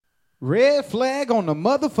Red flag on the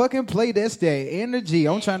motherfucking play. That's that energy.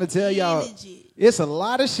 I'm trying to tell y'all, it's a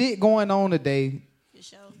lot of shit going on today.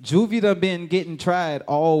 Juvie done been getting tried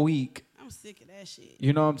all week. I'm sick of that shit.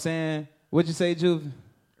 You know what I'm saying? What'd you say, Juvie?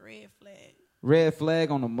 Red flag. Red flag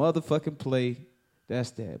on the motherfucking play. That's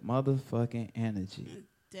that motherfucking energy.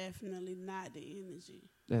 Definitely not the energy.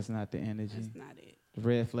 That's not the energy. That's not it. The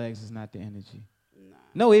red flags is not the energy. Nah.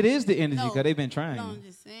 No, it is the energy because they've been trying. No, I'm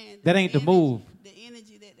just saying. That ain't the move. The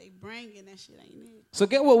energy that they bring in, that shit ain't it. So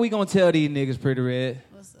get what we gonna tell these niggas, Pretty Red.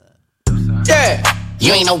 What's up? Yeah.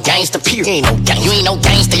 You ain't no gangster, period. You ain't no gangster. You ain't no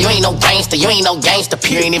gangster. You ain't no gangster. You ain't no gangster,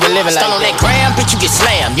 period. You ain't even living like that. On that gram, bitch, you get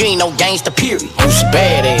slammed. You ain't no gangster, period. You some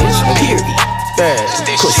badass, period. Yeah,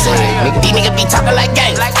 pussy, nigga. These niggas be talking like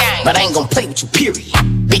gang, but I ain't gon' play with you, period.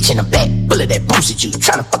 Bitch in the back, bullet that boosted you,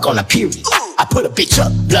 tryna fuck on a period. I put a bitch up,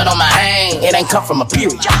 blood on my hand, it ain't come from a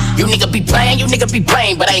period. You nigga be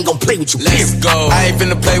playing, but I ain't gon' play with you, period. Let's go. I ain't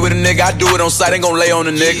finna play with a nigga, I do it on sight, ain't gon' lay on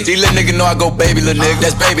a nigga. These little niggas know I go baby, little nigga.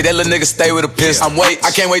 That's baby, that little nigga stay with a piss. I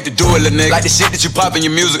can't wait to do it, little nigga. Like the shit that you pop in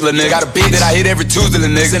your music, little nigga. Got a beat that I hit every Tuesday,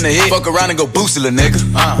 little nigga. In the hit, fuck around and go boost it, little nigga.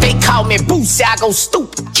 They call me Boosie, I go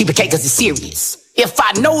stupid. Keep it K cause it's serious. If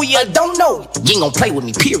I know you don't know it, you ain't gon' play with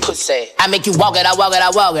me, period. I make you walk it out.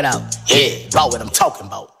 Yeah, bro, what I'm talking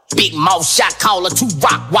about. Big mouth shot caller, 2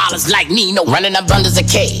 rock wallers like Nino. Running up bundles of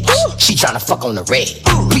cash. She tryna fuck on the red.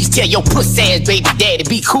 Please tell your pussy ass baby daddy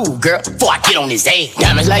be cool, girl, before I get on his ass.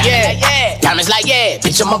 Diamonds like yeah. Diamonds like yeah.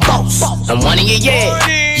 Bitch, I'm a boss. I'm one of your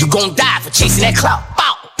yeah. You gon' die for chasing that clout.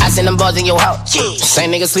 I send them buzz in your house.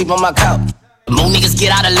 Same nigga sleep on my couch. More niggas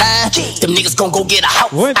get out of line, them niggas gon' go get a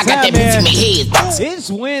house. I got that bitch in my head. It's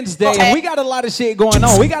Wednesday, and we got a lot of shit going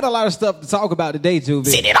on. We got a lot of stuff to talk about today, Juvie.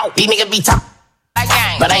 Set it out, these niggas be talking.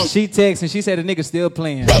 But I ain't. She texted and she said the nigga still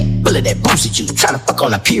playing. Back, bullet that boosted you, tryna fuck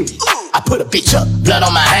on a period. I put a bitch up, blood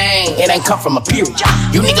on my hand, it ain't come from a period.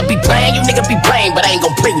 You nigga be playing, but I ain't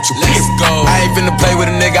gon' play with you, period. Let's go. I ain't finna play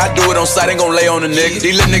with a nigga, I do it on sight, ain't gon' lay on a nigga.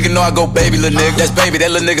 These little niggas know I go baby, little nigga. That's baby,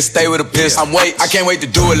 that little nigga stay with a piss. I can't wait to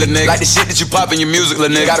do it, little nigga. Like the shit that you pop in your music,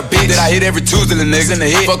 little nigga. Got a beat that I hit every Tuesday, little nigga. In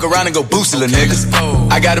the hit, fuck around and go boost it, little nigga.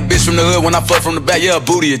 I got a bitch from the hood, when I fuck from the back, yeah, a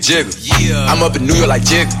booty a jiggle. I'm up in New York like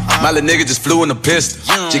Jiggle. My little nigga just flew in a pistol.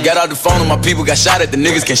 She got out the phone and my people got shot at, the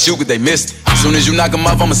niggas can't shoot cause they missed it. Soon as you knock them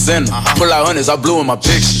off, I'ma send them. Pull out hundreds, I blew in my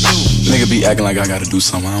picture. Nigga be acting like I gotta do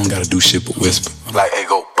something, I don't gotta do shit but whisper. Like, hey,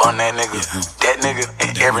 go bun that nigga, that nigga,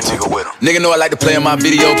 and every nigga with him. Nigga know I like to play in my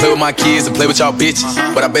video, play with my kids and play with y'all bitches.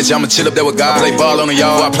 But I bet you I'ma chill up there with God, play ball on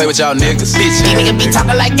y'all, I play with y'all niggas. These niggas be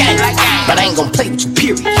talking like gang, but I ain't gon' play with you,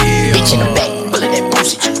 period. Bitch in the back, bullet that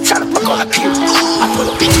boosted you, tryna fuck on a period. I put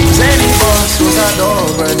a bitch in the Sandy boss, suicide door,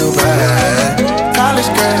 brand new bag. College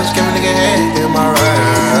girls, give a nigga head in my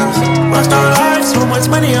raps. Rockstar life, so much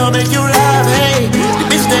money, I'll make you laugh. Hey, the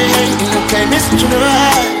bitch they hate, and you can't miss what you never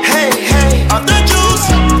had. Hey, off the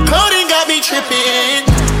juice, clothing got me tripping.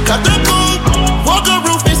 Cut the coupe, Walker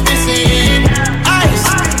roof is missing. Ice,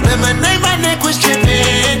 lemonade, my neck was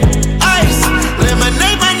tripping. Ice,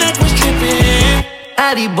 lemonade, my neck was tripping.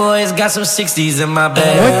 Addy boys got some 60s in my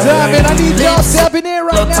bag. What's up, man? I need y'all stepping in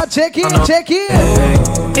right now. Check in.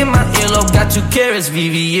 In my earlobe, got 2 carats,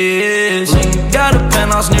 VVS. Got a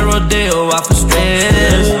penthouse near Rodeo, off of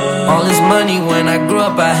stress. All this money, when I grew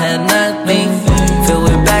up, I had nothing. Filled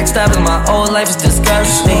with backstabbing, my whole life is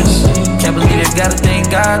disgusting. Can't believe it, gotta thank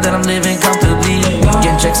God that I'm living comfortably.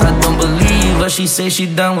 Getting checks I don't believe, but she say she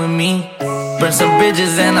done with me. Burn some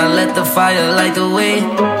bridges and I let the fire light the way.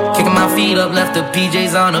 Kicking my feet up, left the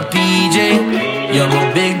PJs on a PJ. Young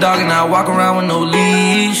little big dog and I walk around with no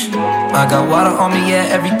leash. I got water on me, yeah,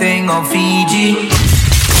 everything on Fiji.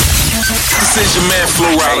 This is your man Flo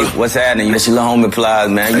Rida. Hey, what's happening? It's your little homie Plies,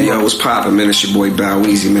 man. Hey, yo, what's poppin', man? It's your boy Bow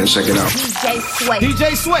Weezy, man. Check it out.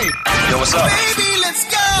 DJ Sway. Yo, what's up? Baby, let's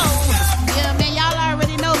go. Yeah, man, y'all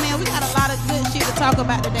already know, man. We got a lot of good shit to talk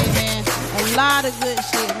about today, man. A lot of good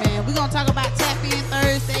shit, man. We gonna talk about Tap In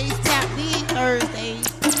Thursdays, Tap In Thursdays.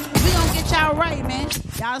 We gonna get y'all right, man.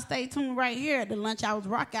 Y'all stay tuned right here at the Lunch Hours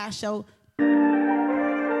Rock Out Show.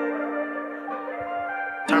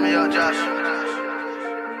 Turn me up, Josh.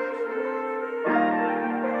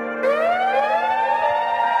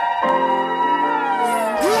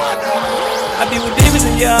 I be with demons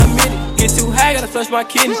and yeah, I admit it. Get too high, gotta flush my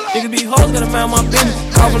kidneys. Niggas be hoes, gotta mind my business.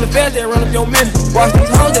 Call from the feds, they run up your minute. Watch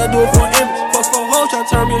these hoes, they'll do it for an image. Fuck for hoes, tryna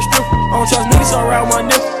turn me a stripper. I don't trust niggas, so I ride with my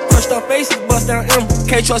nigga. Crushed up faces, bust down M.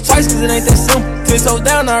 Can't trust twice, cause it ain't that simple. 10 toes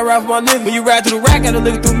down, I ride for my nigga. When you ride through the rack, gotta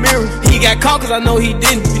look through mirrors. He got caught, cause I know he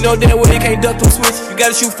didn't. You know damn well he can't duck through switches. You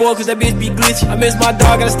gotta shoot forward, cause that bitch be glitchy. I miss my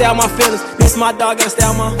dog, gotta stay out my feelings. Miss my dog, gotta stay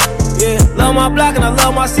out my... Yeah, love my block and I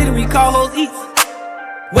love my city, we call hoes eats.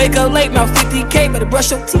 Wake up late, mouth 50K, better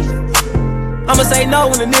brush your teeth. I'ma say no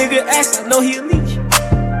when a nigga asks, I know he a leech.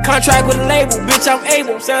 Contract with a label, bitch, I'm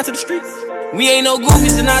able, I'm sound to the streets. We ain't no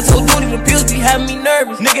goofies, and I told Duty the pills be having me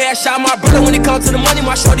nervous. Nigga had shot my brother when it comes to the money,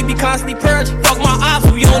 my shorty be constantly purging. Fuck my ops,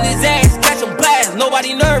 we on his ass, catch him blast,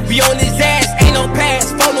 nobody nervous. We on his ass, ain't no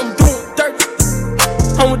pass, phone him doing dirt.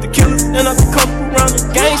 I'm with the killers, and I'm comfortable around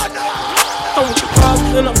them gangsters. I'm with the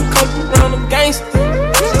problems, and I'm comfortable around them gangsters.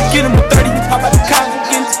 Get him a 30, you pop out the car, you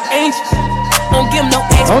get into anxious. Don't give him no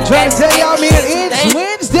extra. I'm trying to tell y'all, man, it's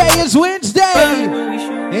Wednesday, it's Wednesday.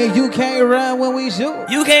 And you can't run when we shoot.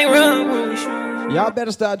 You can't run when we shoot. Y'all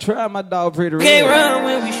better start trying my dog Pretty Red. You can't run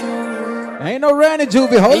when we shoot. Ain't no running,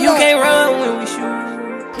 Juvie. Hold and you up. Can't run when we shoot.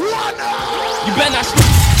 You better not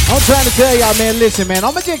shoot. I'm trying to tell y'all, man, listen, man.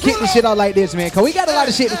 I'm going to just kick this shit out like this, man, because we got a lot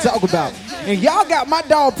of shit to talk about. And y'all got my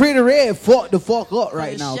dog Pretty Red fucked the fuck up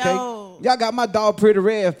right now, okay? Y'all got my dog Pretty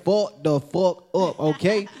Red fucked the fuck up,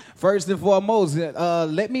 okay? First and foremost,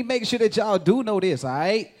 let me make sure that y'all do know this, all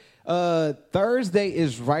right? Thursday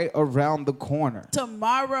is right around the corner.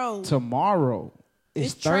 Tomorrow.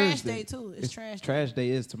 It's Thursday. Trash Thursday. Day, too. It's trash day. Trash day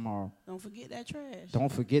is tomorrow. Don't forget that trash. Don't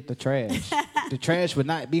forget the trash. The trash would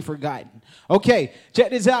not be forgotten. Okay,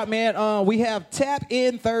 check this out, man. We have Tap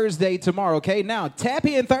In Thursday tomorrow, okay? Now, Tap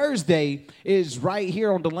In Thursday is right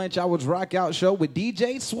here on the Lunch Hours Rock Out Show with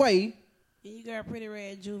DJ Sway. And you got Pretty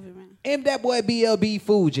Red Juvie, man. And that boy BLB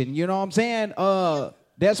Fujin, you know what I'm saying?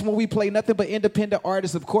 That's when we play nothing but independent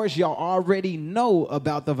artists. Of course, y'all already know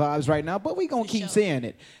about the vibes right now, but we going to keep saying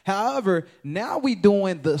it. However, now we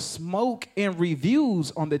doing the smoke and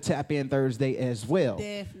reviews on the Tap In Thursday as well.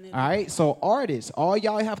 Definitely. All right, so artists, all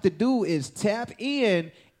y'all have to do is tap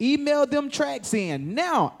in, email them tracks in.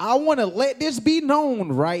 Now, I want to let this be known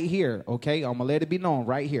right here, okay? I'm going to let it be known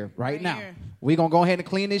right here, right now. Here. We're going to go ahead and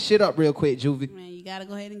clean this shit up real quick, Juvie. Man, you got to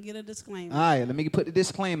go ahead and get a disclaimer. All right, let me put the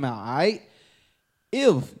disclaimer out, all right?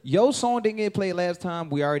 If your song didn't get played last time,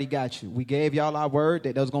 we already got you. We gave y'all our word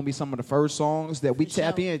that those going to be some of the first songs that we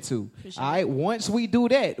tap into. All right, once we do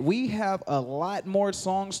that, we have a lot more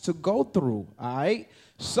songs to go through, all right?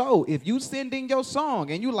 So if you send in your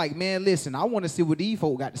song and you like, man, listen, I want to see what these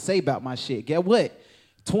folk got to say about my shit. Get what?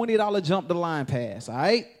 $20 jump the line pass, all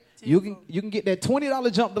right? You can get that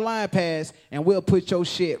 $20 jump the line pass, and we'll put your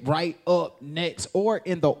shit right up next or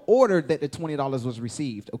in the order that the $20 was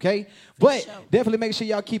received, okay? But definitely make sure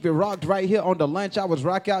y'all keep it rocked right here on the Lunch Hours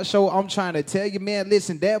Rock Out Show. I'm trying to tell you, man,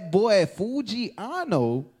 listen, that boy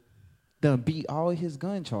Fujiano done beat all his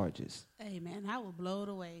gun charges. Hey, man, I was blown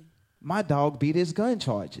away. My dog beat his gun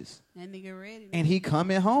charges. That nigga ready. And he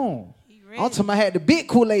coming home. I'm talking about had the big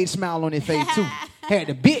Kool-Aid smile on his face, too. Had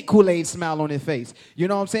the big Kool-Aid smile on his face. You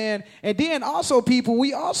know what I'm saying? And then also, people,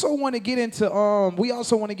 we also want to get into,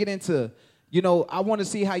 you know, I want to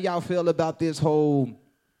see how y'all feel about this whole,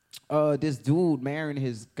 this dude marrying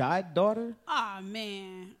his goddaughter. Oh,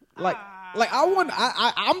 man.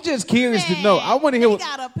 I'm just curious to know. I want to hear what. He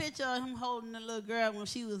got a picture of him holding the little girl when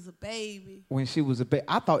she was a baby. When she was a baby.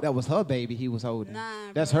 I thought that was her baby he was holding.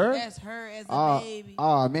 Nah, that's bro, her? That's her as a baby.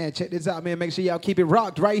 Oh, man, check this out, man. Make sure y'all keep it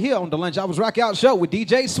rocked right here on the Lunch Hours Rock Out Show with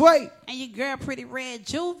DJ Sway. And your girl Pretty Red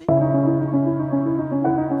Juvie.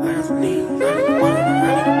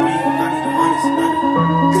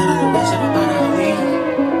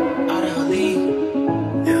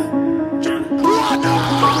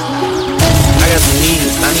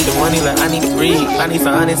 I need the money, like I need to breathe. I need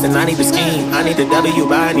some honest and I need the scheme. I need the W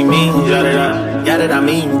by any means. Yada I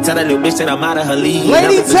mean. Tell that little bitch that I'm out of her league.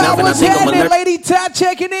 Lady Top, what's happening? Lady Top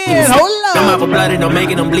checking in. Hold up. I'm out for blood and I'm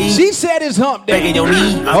making them bleed. She said it's hump day. Begging your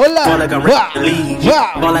knee. Hold up. Fall like I'm ready to leave.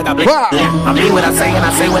 Fall like I blink. I mean what I say and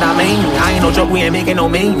I say what I mean. I ain't no joke, we ain't making no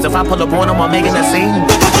memes. If I pull up on them, I'm making a scene.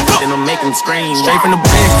 Then I'm making scream. Straight from the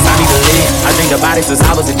bricks, I need to live. I think about it since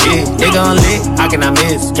I was a kid. Nigga unlit, how can I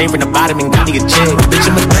miss? Came from the bottom and got me a chick. Bitch,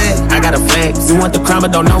 I'm a threat, I got a flex. You want the crime,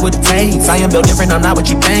 but don't know what it takes. I am built different, I'm not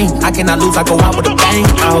what you think. I cannot lose, I go out with a bang.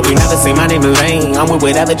 I hope you never say my name in vain. I'm with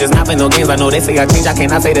whatever, just not play no games. I know they say I change, I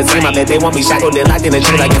cannot say the same. I bet they want me shackled, they're locked in a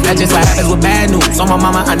chain. I guess that's just what happens with bad news. On my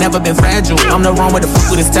mama, I never been fragile. I'm the wrong with the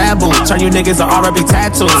fuck with this taboo. Turn you niggas to R.I.P.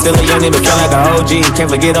 tattoos. Still a young nigga, feel like a OG.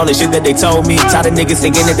 Can't forget all the shit that they told me. Tired of niggas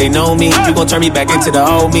thinking that they know me. You gon' turn me back into the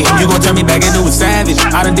old me. You gon' turn me back into a savage.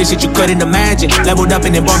 I done did shit you couldn't imagine. Leveled up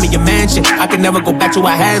and then bought me a mansion. I can never go back to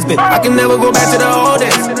what has been. I can never go back to the old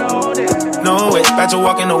days. No way. Back to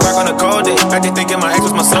walking to work on a cold day. Back to thinking my ex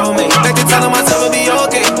was my soulmate. Back to telling myself it'll be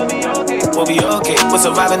okay. we'll be okay. We're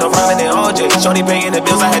surviving, no rhyming and OJ. Shorty paying the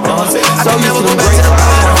bills, I had no say. I can never go back to the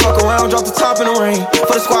bottom. Fuck around, drop the top in the rain.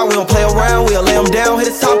 For the squad, we don't play around. We'll lay him down, hit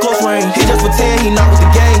his top close range. He just pretend he not with the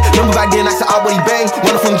game. Remember back then, I said out what he bang.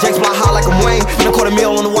 Running from Jake's block high like I'm Wayne. And a $250,000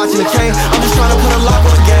 on the watch and the chain. I'm just trying to put a lock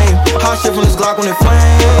on the game. Hot shit from this Glock on the flame.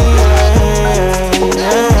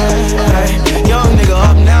 Young nigga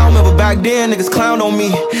up now, remember back then niggas clown on me.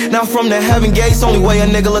 Now from the heaven gates, only way a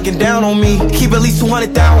nigga looking down on me. Keep at least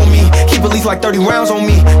 200,000 on me, keep at least like 30 rounds on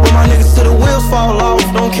me. When my niggas to the wheels fall off,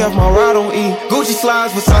 don't care if my ride don't eat. Gucci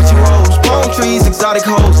slides, Versace rolls, palm trees, exotic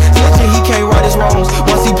hoes. Snitching, he can't right his wrongs.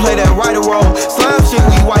 Once he play that right or roll, slime shit,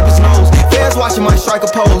 we wipe his nose. Fans watching my strike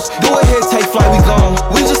a pose. Do it here, take flight, we gone.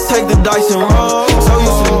 We just take the dice and roll. So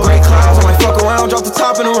you see them great clouds, I might fuck around, drop the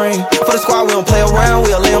top in the rain. For the squad, we don't play around,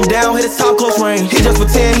 we'll lay him down, hit his top close range. He just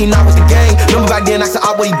pretend he not with the gang. Remember back then I said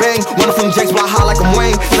out what he bang. Running from Jake's block high like I'm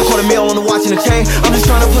Wayne. And a $250,000 on the watch and the chain. I'm just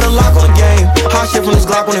trying to put a lock on the game. Hot shit from this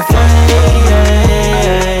Glock on the flame.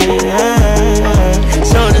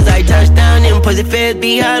 Soon as I touch down, them pussy feds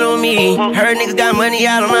be hot on me. Heard niggas got money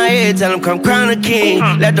out of my head, tell them come crown a king.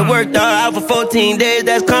 Let the work dog out for 14 days,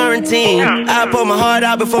 that's quarantine. I pour my heart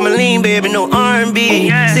out before my lean, baby, no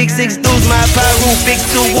R&B. 6'6" dudes, my power roof, big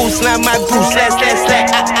 2 woo, slap my goose, slash.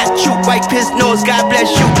 I shoot white piss nose, God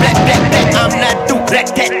bless you, black. I'm not through, black,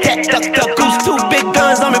 tat, duck, goose, 2 big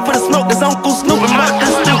guns on me for the smoke, that's Uncle Snoop and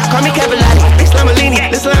Marcus Snoop. Call me Cavallari, big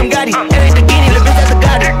Slamalini, Islam Gotti, Eric the Guinea, the bitch that's a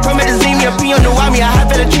Gotti. Promethazine, a P on the Wami, I high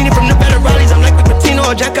fettuccine from the better rallies. I'm like the Patino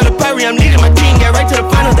or Jack Calipari, I'm leading my team, get right to the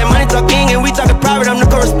finals. That money talking and we talking private, I'm the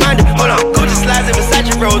correspondent. Hold on, Gucci slides and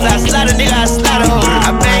Versace rolls, I slide a nigga, I slide a hoe.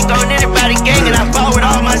 I bang on anybody gang and I ball with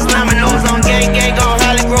all my slime and nose on gang on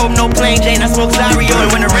Holly Grove, no plain Jane, I smoke Zario.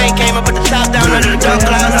 And when the rain came, I put the top down under the dark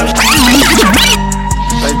clouds, I'm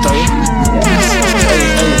Hey,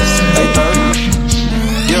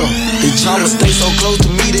 yo, bitch, I'ma stay so close to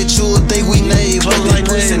me that you would think we neighbors. Like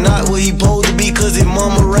pussy not where he supposed to be, cause his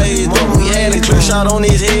mama raised him. We had a trick shot on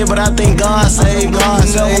his head, but I think God saved him.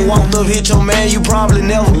 You never walked up, hit your man, you probably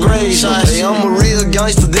never grazed him. Hey, I'm a real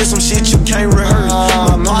gangster, there's some shit you can't rehearse.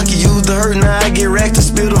 My pocket used to hurt, now I get racked to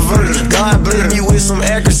spit a verse. God bless me with some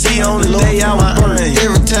accuracy on the day I was burn.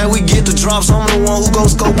 Every time we get the drops, I'm the one who gon'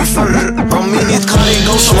 scope it first. I'm in this car, they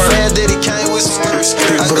go so fast that it came with some skirts.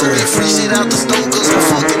 I go get free shit out the stove, cause I'm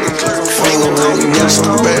fucking the clerk. Ain't gon' know you got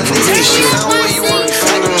some bad for this shit. Now where you work,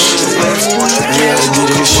 I don't shit bad for you. Yeah, let's get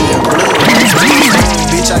this shit.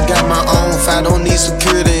 Bitch, I got my own fight, don't need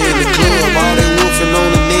security in the club. All that woofing on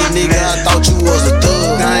the net, nigga, I thought you was a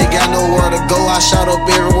thug. I ain't got nowhere to go, I shot up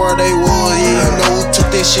everywhere they was. Yeah, you know who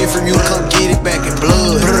took that shit from you, come get it back in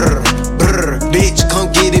blood. Bitch,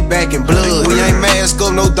 come get it back in blood. We ain't mask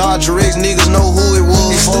up, no Dodger X, niggas know who it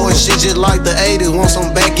was. For and shit just like the 80s, want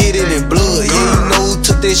some back, get it in blood. Yeah, you know who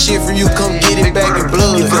took that shit from you, come get it back in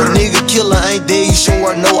blood. If a nigga killer ain't dead, you should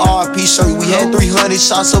wear no RP shirt. We had 300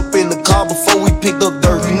 shots up in the car before we picked up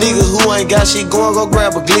dirt. You niggas who ain't got shit going, go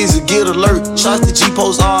grab a glizzy, get alert. Shots to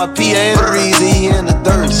G-Post RP, ain't the reason he in the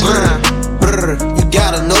dirt. You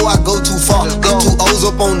gotta know I go too far. Got 2 O's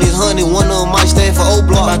up on this 100, one of them might stand for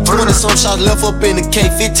O-Block. About 20 some shots left up in the K,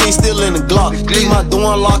 15 still in the Glock. Leave my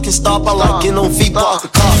door unlocked and stop, I like getting on feet, park the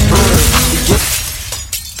car.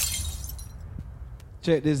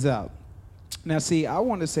 Check this out. Now, see, I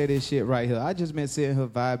want to say this shit right here. I just been sitting here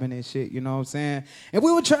vibing and shit, you know what I'm saying? And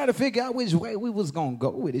we were trying to figure out which way we was going to go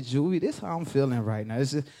with it, Juvie. This is how I'm feeling right now.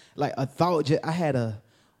 It's just like a thought. I had a,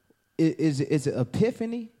 is it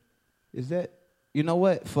epiphany? Is that, you know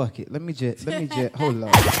what? Fuck it. Let me just, hold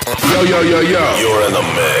on. Yo. You're in the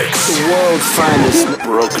mix. The world's finest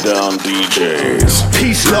broke down DJs.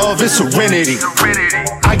 Peace, love, and serenity.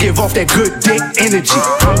 I give off that good dick energy.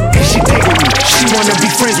 And she digging me. She wanna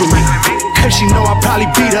be friends with me. Cause she know I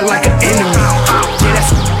probably beat her like an enemy. Yeah,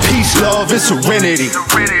 that's peace, love, and serenity.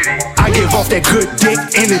 I give off that good dick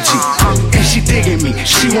energy. And she digging me.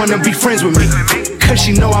 She wanna be friends with me. Cause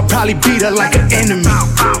she know I probably beat her like an enemy.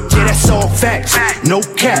 Yeah, that's all facts, no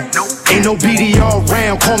cap. Ain't no BDR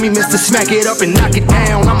around. Call me Mr. Smack it up and knock it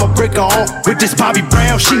down. I'ma break her off with this Bobby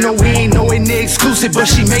Brown. She know we ain't no in the exclusive, but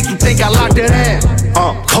she make you think I locked her down.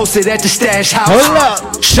 Posted at the stash house. Hold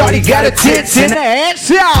up, shorty got her tits in the ass,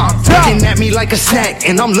 y'all. Looking at me like a snack,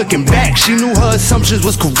 and I'm looking back. She knew her assumptions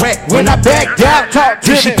was correct. When I backed out,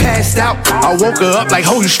 then she passed out. I woke her up like,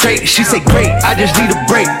 hold you straight. She said, great, I just need a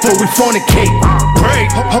break before we fornicate.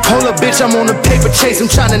 Break. Hold up, bitch, I'm on a paper chase. I'm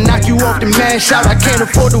trying to knock you off the mash out. I can't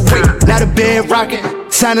afford to wait. Now the bed rocking.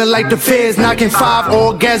 Sounded like the feds knocking 5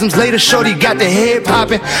 orgasms later. Shorty got the head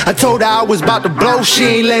popping. I told her I was about to blow, she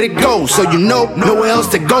ain't let it go. So you know, nowhere else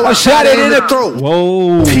to go. I shot it in the throat.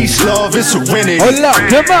 Whoa. Peace, love, and serenity. Hold up,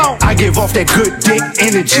 come on. I give off that good dick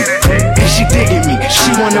energy. And she digging me,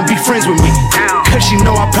 she wanna be friends with me. Cause she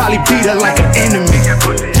know I probably beat her like an enemy.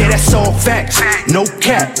 Yeah, that's all facts, no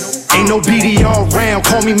cap. Ain't no BDR round,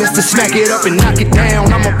 call me Mr. Smack It Up and knock it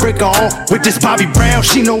down. I'ma break her off with this Bobby Brown.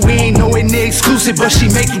 She know we ain't nowhere near exclusive, but she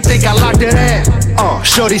make you think I locked her ass.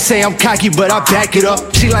 Shorty say I'm cocky, but I back it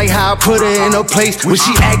up. She like how I put her in her place when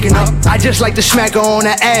she acting up. I just like to smack her on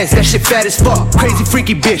her ass, that shit fat as fuck. Crazy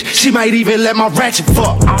freaky bitch, she might even let my ratchet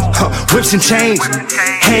fuck. Whips and chains,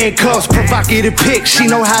 handcuffs, provocative pics. She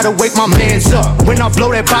know how to wake my mans up. When I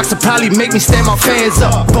blow that box, it probably make me stand my fans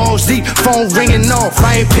up. Balls deep, phone ringing off,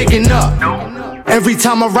 I ain't picking up. Every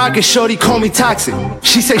time I rock it, shorty call me toxic.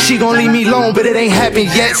 She say she gon' leave me alone, but it ain't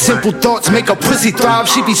happened yet. Simple thoughts make a pussy thrive,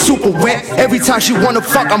 she be super wet. Every time she wanna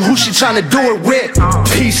fuck, I'm who she tryna do it with.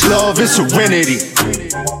 Peace, love, and serenity.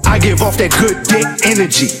 I give off that good dick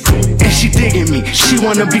energy. And she digging me, she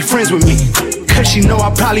wanna be friends with me. Cause she know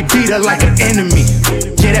I probably beat her like an enemy.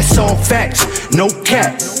 Yeah, that's all facts, no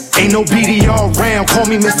cap. Ain't no BDR round, call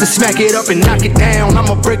me Mr. Smack It Up and knock it down.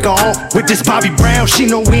 I'ma break her off with this Bobby Brown. She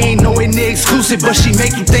know we ain't nowhere near exclusive, but she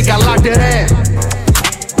make you think I locked her ass.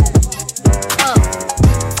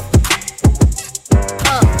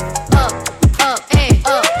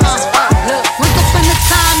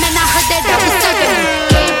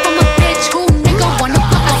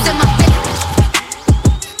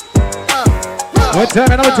 One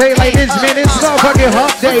time, and I'll tell you like this, man, it's motherfucking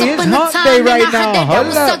hump day. It's hump day right now.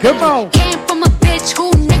 Hold up, come on. Came from a bitch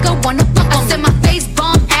who nigga wanna fuck on. I said my face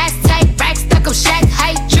bomb, ass tight, rack stuck on shack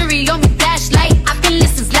height, jury on me flashlight. I've been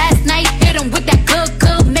listening last night, hit him with that good,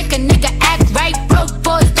 make a nigga act right. Broke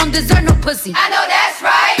boys don't deserve no pussy. I know that's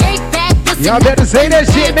right. Big bag pussy. Y'all better say that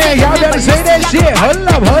shit, man. Y'all better say that shit. Hold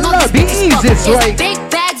up, be easy, right? Big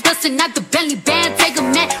bags busting out the belly band, take a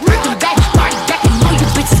man, working back, party back, and know you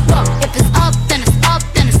bitches fuck. If it's up, then it's up,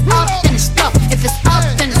 then it's up, then it's stuff. If it's up,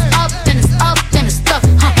 then it's up, then it's up, then it's stuff.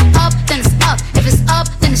 Up, then it's up. If it's up,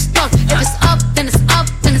 then it's stuff. If it's up, then it's up,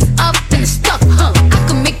 then it's up, then it's stuff. I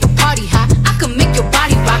can make the party hot, I can make your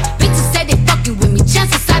body rock. Bitches say they fucking with me,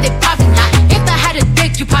 chances are they probably not. If I had a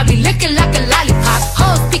dick, you probably lick it like a lollipop.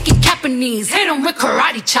 Hoes speaking Japanese, hit 'em with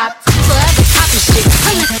karate chop. Forever popping shit.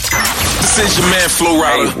 This is your man Flo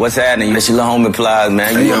Rida. Hey, what's happening? This your little homie Plies,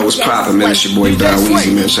 man. Hey, yo, what's poppin', man? It's your boy Bow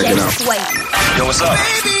Weezy, man. Check it out. Yo, what's up?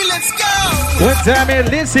 Baby, let's go. One time, man,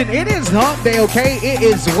 listen, it is hump day, okay? It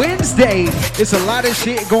is Wednesday. It's a lot of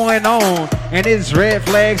shit going on, and it's red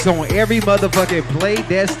flags on every motherfucking play.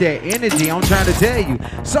 That's that energy, I'm trying to tell you.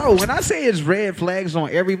 So, when I say it's red flags on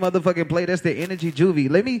every motherfucking play, that's the energy, Juvie.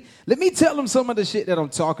 Let me tell them some of the shit that I'm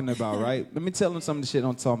talking about, right? Let me tell them some of the shit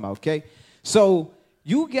I'm talking about, okay? So,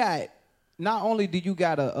 you got... Not only do you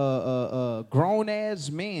got a grown-ass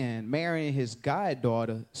man marrying his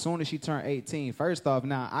goddaughter soon as she turned 18. First off,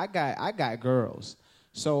 now I got girls.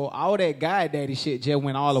 So all that god daddy shit just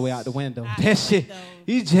went all the way out the window. That shit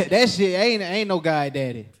ain't no god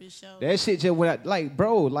daddy. For sure. That shit just went out, like,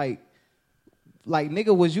 bro, like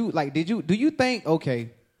nigga, was you like, do you think, okay,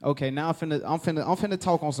 now I'm finna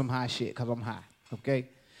talk on some high shit cause I'm high, okay?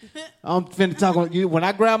 I'm finna talk on you. When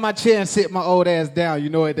I grab my chair and sit my old ass down, you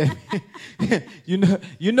know what that you know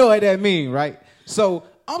what that mean, right? So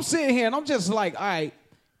I'm sitting here and I'm just like, all right,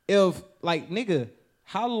 if like nigga,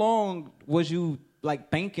 how long was you like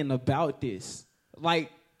thinking about this? Like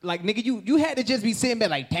nigga, you had to just be sitting there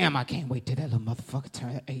like, damn, I can't wait till that little motherfucker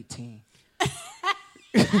turn 18.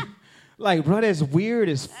 Like, bro, that's weird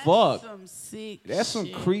as fuck. Some sick that's some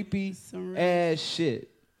shit. creepy Some ass shit.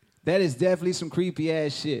 That is definitely some creepy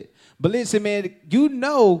ass shit. But listen, man, you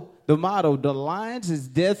know the motto. The lines is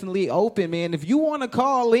definitely open, man. If you want to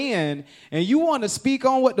call in and you want to speak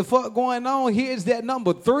on what the fuck going on, here's that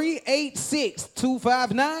number,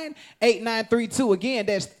 386-259-8932. Again,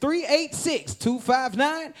 that's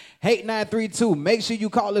 386-259-8932. Make sure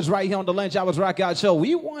you call us right here on the Lunch Hours Rock Out Show.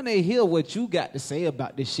 We want to hear what you got to say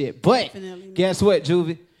about this shit. But guess what,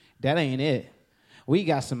 Juvie? That ain't it. We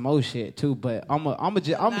got some more shit too, but I'ma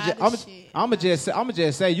just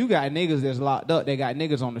say you got niggas that's locked up. They got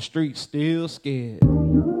niggas on the street still scared.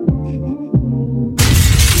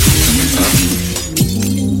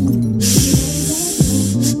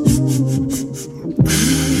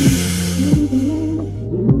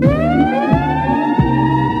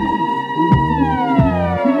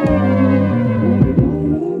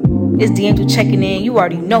 It's D'Angelo checking in. You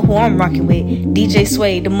already know who I'm rocking with. DJ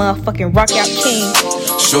Sway, the motherfucking rock out king.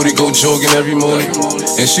 Shorty go jogging every morning,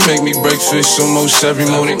 and she make me breakfast almost every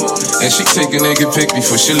morning. And she take a nigga pic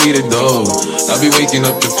before she leave the door. I be waking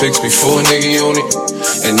up the pics before a nigga on it.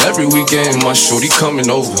 And every weekend my shorty coming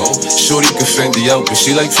over. Shorty can Fendi out, but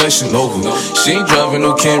she like fashion over. She ain't driving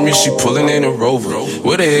no Camry, she pulling in a Rover.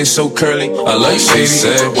 With her hair so curly, I like she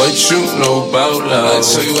said, what you know about love? I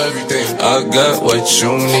tell you everything. I got what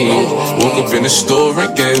you need. Woke up in the store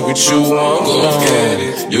and get what you want. Go get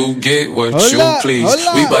it. You get what you please.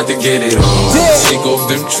 We bout to get it on. Take off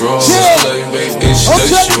them drawers. It's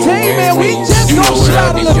just you and me. You know what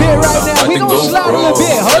I be doing. I'm about to go wrong.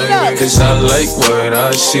 Cause I like what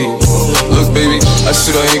I see. Look, baby, I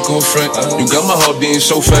said I ain't gon' front. You got my heart beating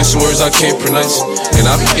so fast, some words I can't pronounce. And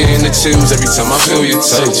I be getting the chills every time I feel your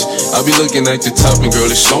touch. I be looking at the top and girl,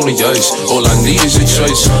 it's only ice. All I need is a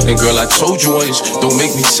choice. And girl, I told you once, don't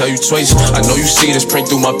make me tell you twice. I know you see this print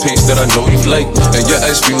through my pants that I know you like. And your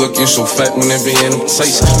ass be looking so fat when they be in them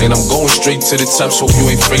tights. And I'm going straight to the top, so you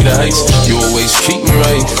ain't afraid of heights. You always keep me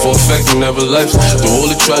right, for a fact you never left. Through all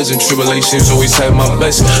the trials and tribulations, always had my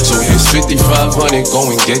best. So here's 5,500, go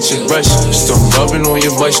and get your brush. Start rubbing on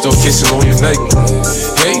your butt, start kissing on your neck.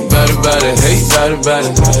 Hate about it, hate about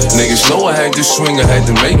it. Niggas know I had to swing, I had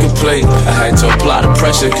to make a play. I had to apply the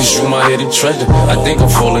pressure, cause you my hidden treasure. I think I'm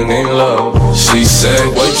falling in love. She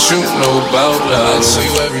said, what you know about love? I tell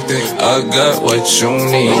you everything. I got what you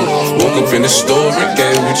need. Woke up in the store and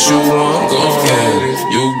get what you want. Go get it.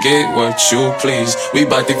 You get what you please. We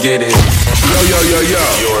bout to get it. Yo.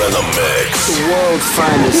 You're in the mix. The world's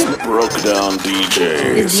finest broke down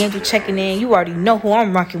DJ. It's D'Angelo checking in. You already know who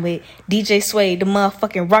I'm rocking with. DJ Sway, the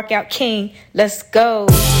motherfucking rock out king. Let's go.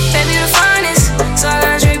 Baby, the finest. So I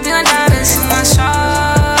gotta drip you in dollars. My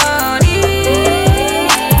shawty.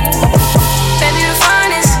 Baby, the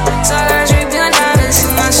finest. So I gotta drip you in dollars.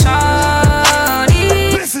 My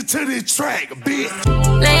shawty. Listen to this track, bitch.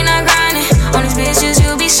 Late night grinding. On these bitches,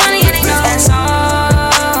 you be shiny. And they know that's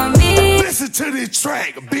all me. Listen to this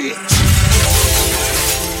track, bitch.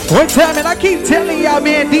 One time, and I keep telling y'all,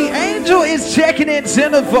 man, D'Angelo is checking in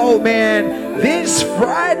Centerfold, man. This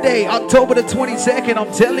Friday, October the 22nd,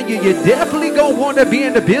 I'm telling you, you're definitely gonna want to be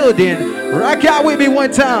in the building. Rock out with me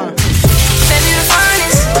one time. Baby, the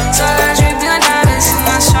finest. So I gotta drip you in dollars.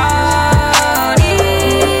 My shawty.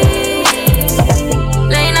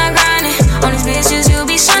 Late night grinding. On these bitches, you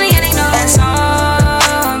be shiny. And they know that's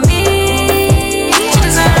all me. She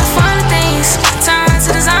deserve the finer things. Turn around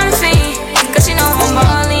to designer fiend. Cause she know I'm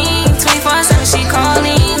ballin'. 24/7 she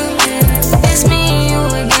calling. It's me and you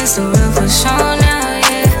against the world for sure now,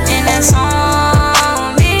 yeah. And that's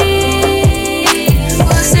on me. We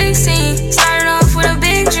was 16, started off with a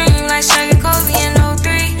big dream, like Shaq and Kobe in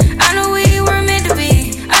 03. I know we were meant to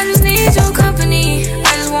be. I just need your company.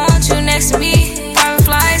 I just want you next to me. Private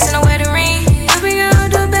flights and a wedding ring. You bring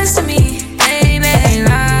out the best of me, baby.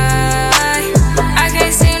 Lie. I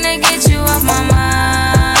can't seem to get you off my mind.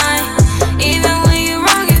 Even when you're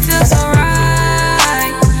wrong, it feels so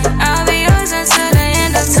right. I'll be yours until the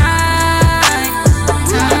end of time.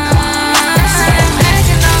 They say I'm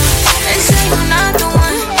acting up. They say you're not the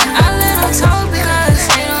one. I let them talk because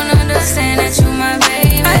they don't understand that you my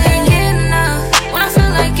baby. I can't get enough when I feel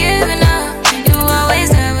like giving up. You always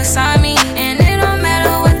there beside me, and it don't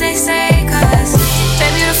matter what they say, cause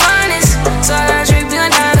baby, the finest. So I gotta drip you in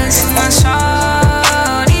dollars. My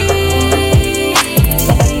shawty.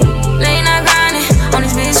 Late night grinding. On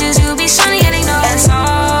these bitches, you be shiny, and they know that's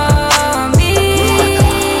all me.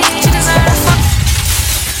 She deserve the fuck.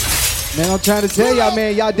 Man, I'm trying to tell y'all,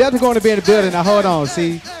 man, y'all definitely going to be in the building. Now, hold on,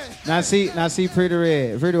 see? Now, see Pretty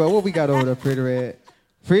Red. Pretty Red, what we got over there, Pretty Red?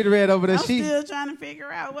 Pretty Red over there, I'm still trying to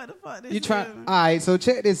figure out what the fuck this You is. try? All right, so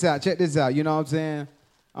check this out. You know what I'm saying?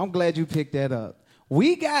 I'm glad you picked that up.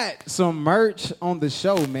 We got some merch on the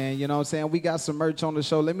show, man. You know what I'm saying? We got some merch on the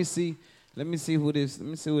show. Let me see who this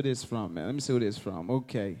from, man. Let me see who this from.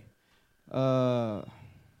 Okay.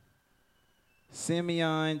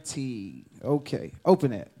 Simeon T. Okay.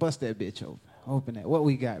 Open that. Bust that bitch open. Open that. What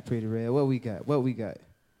we got, Pretty Red? What we got? We don't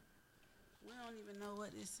even know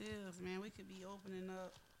what this is, man. We could be opening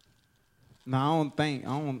up. No, I don't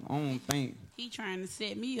think. He trying to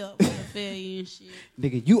set me up with a failure and shit.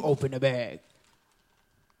 Nigga, you open the bag.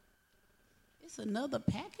 It's another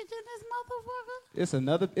package in this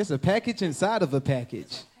motherfucker? It's a package inside of a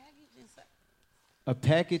package. A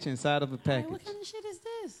package inside of a package. Right, what kind of shit is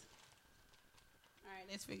this? All right,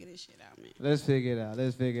 let's figure this shit out, man. Let's figure it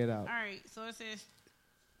out. All right, so it says,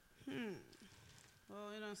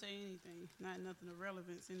 well, it don't say anything. Nothing of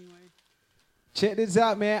relevance anyway. Check this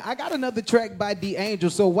out, man. I got another track by D'Angel.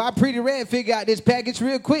 So while Pretty Red figure out this package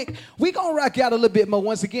real quick, we gonna rock out a little bit more.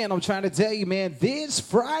 Once again, I'm trying to tell you, man, this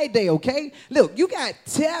Friday, okay? Look, you got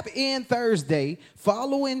Tap In Thursday,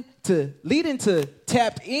 leading to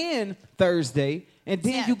Tapped In Thursday, and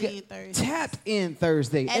then you got Tapped In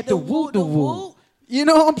Thursday at the Woo the Woo. You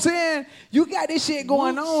know what I'm saying? You got this shit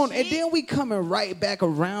going on, and then we coming right back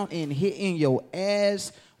around and hitting your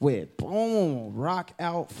ass with boom, Rock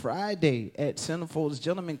Out Friday at Centerfolds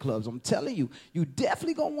Gentlemen Clubs. I'm telling you, you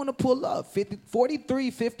definitely gonna want to pull up.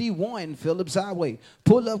 4351 Phillips Highway.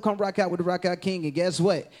 Pull up, come rock out with the Rock Out King. And guess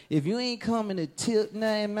what? If you ain't coming to Tip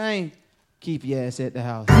Nine, man, keep your ass at the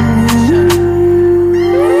house. My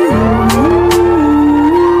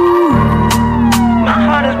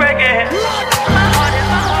heart is breaking.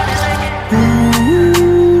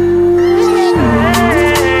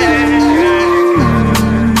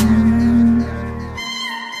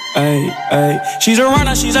 Ay, ay. She's a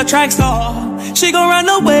runner, she's a track star. She gon' run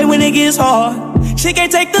away when it gets hard. She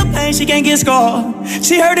can't take the pain, she can't get scarred.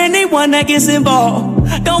 She hurt anyone that gets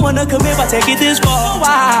involved. Don't wanna commit, but take it this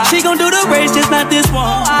far. She gon' do the race, just not this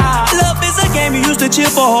one. Love is a game you used to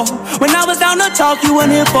cheer for. When I was down to talk, you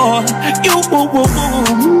weren't here for. You woo woo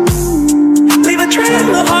woo. Leave a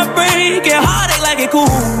trail of heartbreak and heartache like it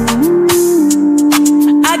cool.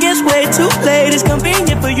 I guess way too late, it's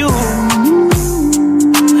convenient for you.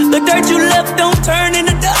 The dirt you left don't turn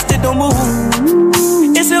into dust, it don't move.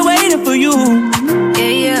 It's still waiting for you.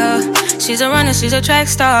 Yeah, she's a runner, she's a track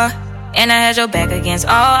star. And I had your back against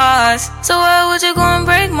all odds. So why would you go and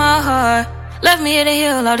break my heart? Left me here to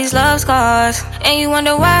heal all these love scars. And you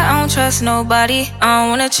wonder why I don't trust nobody. I don't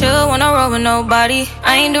wanna chill, wanna roll with nobody.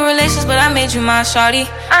 I ain't do relations, but I made you my shawty.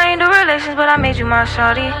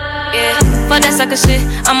 Yeah, but that sucker shit,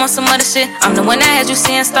 I'm on some other shit. I'm the one that had you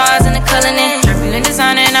seeing stars in the color in. Drip you in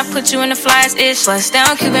designer and I put you in the flyest ish. Bust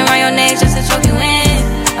down Cuban around your neck just to choke you in.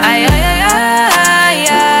 I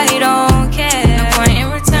don't care. No point in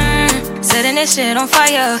return. Setting this shit on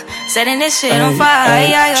fire. Setting this shit on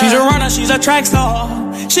fire. She's a runner, she's a track star.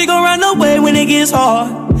 She gon' run away when it gets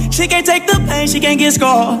hard. She can't take the pain, she can't get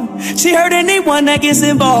scarred. She hurt anyone that gets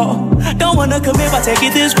involved. Don't wanna commit, but take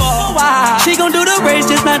it this far. She gon' do the race,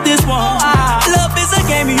 just not this one. Love is a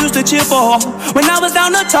game you used to cheer for. When I was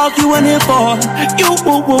down to talk, you weren't here for. You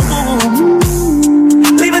woo woo woo.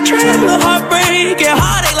 Leave a trail of heartbreak and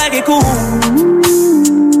heartache like it cool.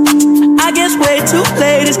 I guess way too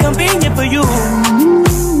late, it's convenient for you.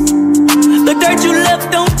 The dirt you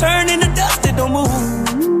left don't turn into dust, it don't move.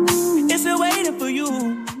 It's still waiting for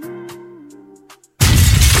you.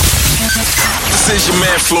 This is your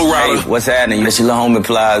man Flo Rida. Hey, what's happening? This your little homie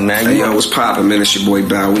Plies, man. Hey, yo, what's poppin', man? It's your boy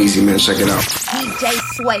Bow Weezy, man. Check it out.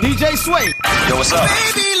 DJ Sway. Yo, what's up?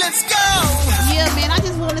 Baby, let's go. Yeah, man, I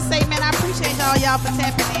just want to say, man, I appreciate y'all for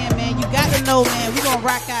tapping in, man. You got to know, man, we gonna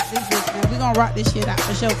rock out this bitch, man. We gonna rock this shit out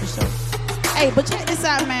for sure. Hey, but check this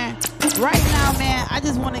out, man. Right now, man, I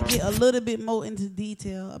just want to get a little bit more into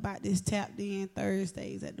detail about this Tapped In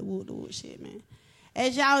Thursdays at the Wood shit, man.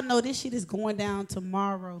 As y'all know, this shit is going down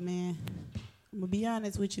tomorrow, man. I'm gonna be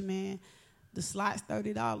honest with you, man. The slot's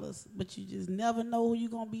 $30, but you just never know who you're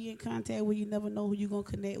going to be in contact with. You never know who you're going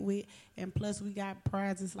to connect with. And plus, we got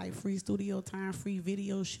prizes like free studio time, free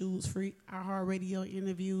video shoots, free iHeartRadio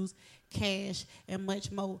interviews, cash, and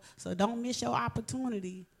much more. So don't miss your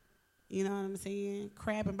opportunity. You know what I'm saying?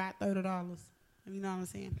 Crabbing about $30. You know what I'm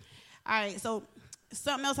saying? All right, so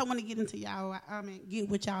something else I want to get into y'all. Get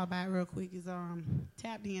with y'all about real quick is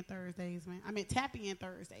Tapped In Thursdays, man. Tap In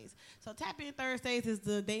Thursdays. So Tap In Thursdays is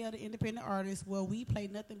the day of the independent artists where we play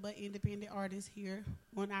nothing but independent artists here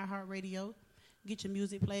on iHeartRadio. Get your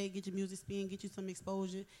music played, get your music spin, get you some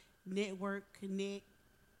exposure, network, connect.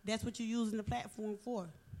 That's what you're using the platform for.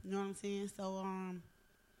 You know what I'm saying? So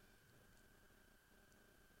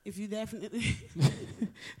if you definitely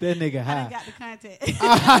that nigga high. I got the contact.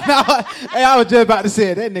 Hey, I was just about to say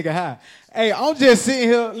it. That nigga high. Hey, I'm just sitting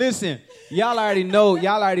here. Listen, y'all already know,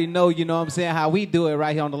 you know what I'm saying, how we do it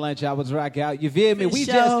right here on the Lunch Hours Rock Out. You feel me? We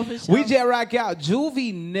just rock out.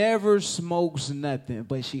 Juvie never smokes nothing,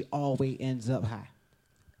 but she always ends up high.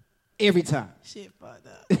 Every time. Shit fucked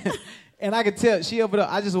up. And I can tell, she over there,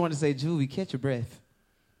 I just want to say, Juvie, catch your breath.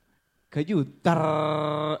 Cause you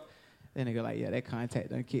that nigga like, yeah, that contact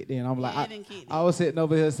done kicked in. I'm like, I was sitting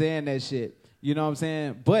over here saying that shit. You know what I'm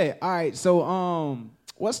saying? But all right, so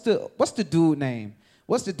what's the dude name?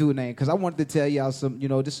 What's the dude name? Cause I wanted to tell y'all some, you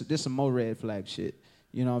know, this some more red flag shit.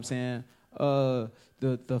 You know what I'm saying?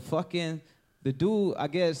 The dude, I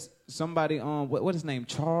guess somebody what his name?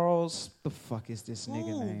 Charles. The fuck is this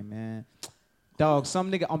nigga name, man? Dog,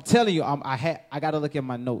 some nigga, I'm telling you, I gotta look at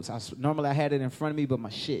my notes. Normally I had it in front of me, but my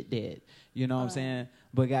shit dead. You know what I'm saying?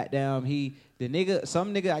 But goddamn,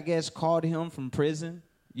 some nigga I guess called him from prison,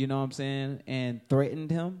 you know what I'm saying, and threatened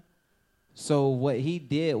him. So what he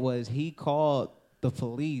did was he called the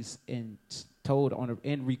police and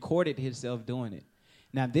and recorded himself doing it.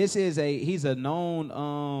 Now this is he's a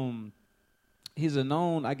known,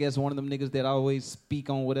 I guess, one of them niggas that always speak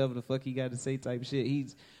on whatever the fuck he got to say type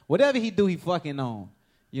shit. Whatever he do, he fucking on.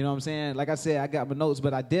 You know what I'm saying? Like I said, I got my notes,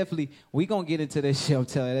 but we gonna get into this shit. I'm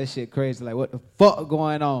telling you, that shit crazy. Like, what the fuck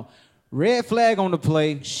going on? Red flag on the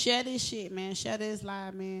play. Share this shit, man. Share this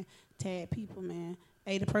live, man. Tag people, man.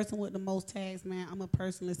 Hey, the person with the most tags, man, I'm going to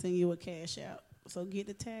personally send you a cash out. So get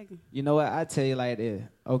the tagging. You know what? I tell you like this.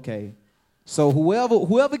 Okay. So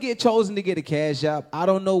whoever get chosen to get a cash out, I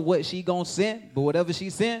don't know what she gonna send, but whatever she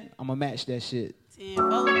send, I'm gonna match that shit.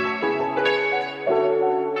 10-4.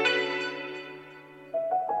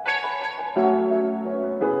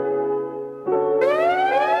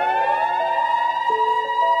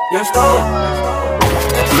 Let's go.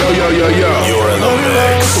 Yo. You're in the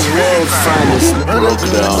mix. The world's finest Broke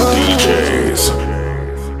Down DJs.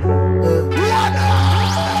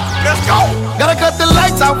 Let's go. Gotta cut the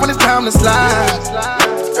lights out when it's time to slide.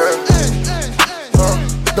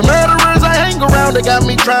 The murderers I hang around, they got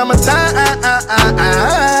me traumatized.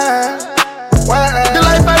 The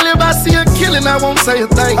life I live, I see a killing, I won't say a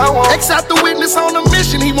thing. X out the witness on a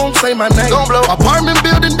mission, he won't say my name. Apartment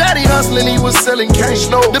building, daddy hustling, he was selling cane.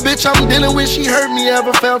 The bitch I'm dealing with, she hurt me,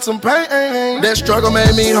 ever felt some pain. That struggle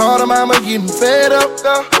made me harder, mama getting fed up.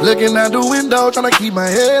 Looking out the window, trying to keep my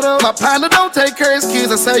head up. My partner don't take care of his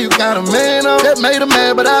kids, I say you got a man up. That made a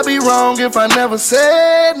man, but I'd be wrong if I never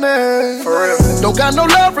said nothing. For real. Don't got no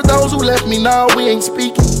love for those who left me, now we ain't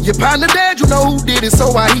speaking. Your partner dead, you know who did it, so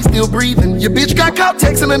why he still breathing? Your bitch got caught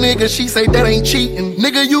texting a nigga, she say that ain't cheating.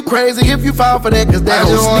 Nigga, you crazy if you fall for that, cause that I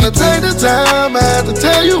just wanna take the time out to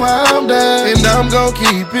tell you how I'm down, and I'm gon'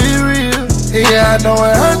 keep it real. Yeah, I know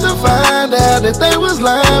it hurt to find out that they was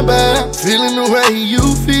lying about feeling the way you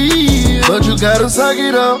feel, but you gotta suck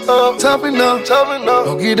it up, tough enough.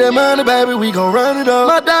 Don't get that money, baby, we gon' run it up.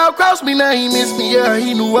 My dog crossed me, now he missed me, yeah,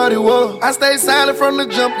 he knew what it was. I stayed silent from the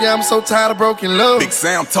jump, yeah, I'm so tired of broken love. Big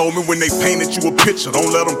Sam told me when they painted you a picture,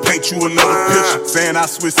 don't let them paint you another picture. Saying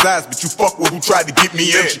I switch sides, but you fuck with who tried to get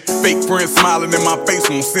me at you. Fake friends smiling in my face,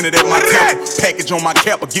 won't send it at my temple. Package on my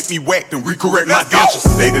cap or get me whacked and recorrect my dentures.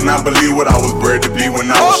 They did not believe what I was bred to be when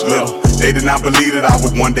I was little. They did not believe that I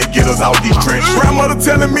would one day get us out these trenches. Grandmother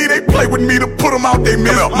telling me they play with me to put them out they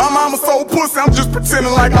middle. My mama so pussy, I'm just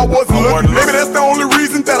pretending like I wasn't looking. Maybe that's the only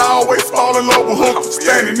reason that I always fall in love with her.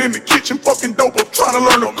 Standing in the kitchen fucking dope up trying to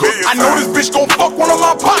learn to cook. I know this bitch gon' fuck one of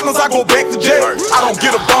my partners, I go back to jail. I don't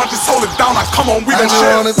get a bond, just hold it down, I come on, we gon'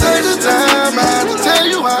 share. I just wanna take the time out to tell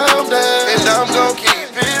you how I'm down, and I'm gon' keep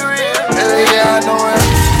it real. Yeah, I know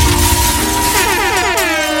it.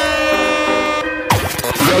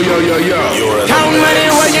 Yo. Count money,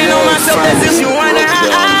 working on myself as if you wonder how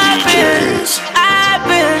I've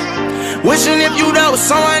been. Wishing if you know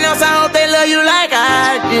someone else, I hope they love you like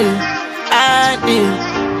I did.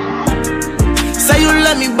 Say you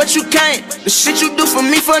love me, but you can't. The shit you do for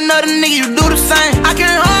me, for another nigga, you do the same. I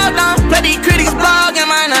can't hold on, play these critics blog in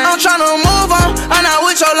my name. I'm tryna move on, I'm not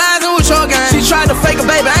with your lies and with your game. She tried to fake a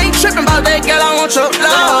baby, I ain't tripping about that girl, I want your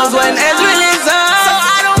love. When as real as so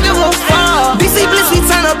I don't give a fuck. DC Bliss, we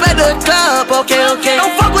turn up at the club, okay.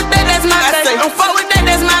 Don't fuck with that, that's my thing. Don't fuck with that,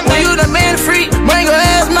 that's my thing. When you the man free, bring your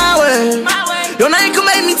ass my way. Your name could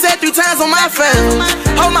make me tap 3 times on my face.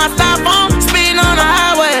 Hold my stop on, speeding on the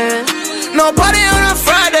highway. No party on a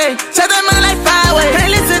Friday, check that man like 5 ways.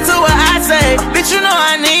 Can't listen to what I say, bitch, you know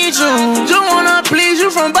I need you. Just wanna please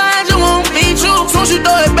you from behind, you won't beat you. Soon as you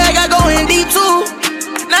throw it back, I go in deep too.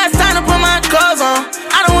 Now it's time to put my clothes on,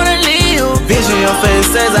 I don't wanna leave you. Vision your face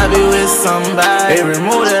says I be with somebody. Every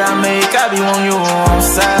move that I make, I be on you on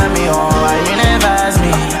side me on. Why you never advise me?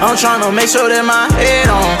 I'm tryna make sure that my head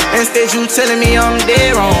on. Instead you telling me I'm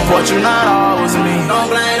dead wrong, but you not always me. Don't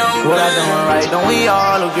blame what I done right, don't we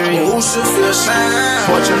all agree? Who should feel shame?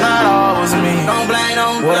 But you not always me. Don't blame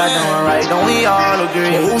what I done right, don't we all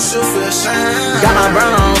agree? Who should feel shame? Got my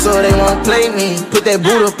brown on so they won't play me. Put that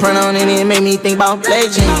Buddha print on and it made me think about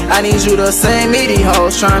pledging. I need you to save me, these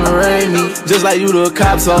hoes tryna raid me. Just like you the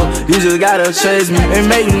cops, so you just gotta chase me. And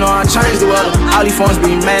make you know I changed the weather. All these phones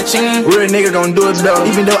be matching. Real nigga gon' do it better.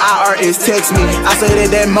 Even though IRS text me, I say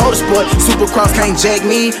that motorsport, Supercross can't jack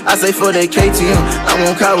me. I say for that KTM, I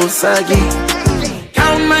want Kawasaki.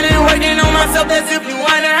 Counting money, working on myself as if you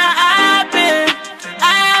wonder how I've been.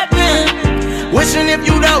 Wishing if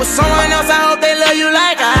you know someone else, I hope they love you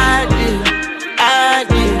like I did.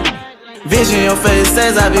 Vision your face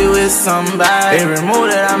says I be with somebody. Every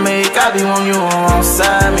move that I make, I be on you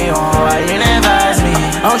alongside me. Oh, why you never advise me?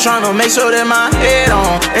 I'm tryna make sure that my head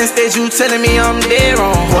on. Instead you telling me I'm dead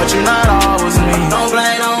wrong. But you not always me. Don't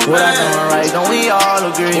blame, don't blame. What I done right, don't we all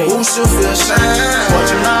agree? Who should feel shame? But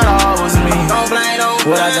you not always me. Don't blame, don't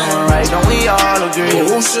blame. What I done right, don't we all agree?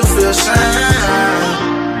 Who should feel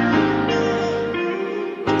shame?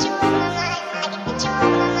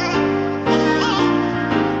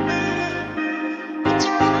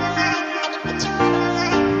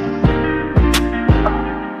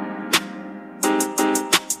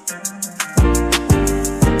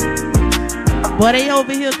 Boy, they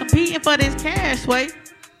over here competing for this cash, Sway.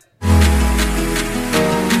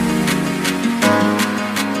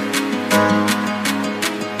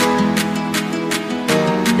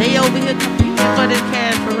 They over here competing for this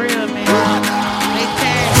cash for real, man. They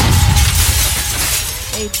tagging.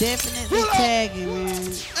 They definitely tagging,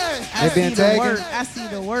 man. I been tagging? I see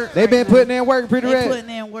the work. They been putting in work, Pretty Red. They putting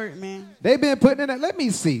in work, man. They been putting in it. Let me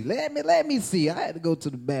see. Let me see. I had to go to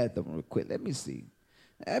the bathroom real quick. Let me see.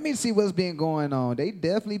 Let me see what's been going on. They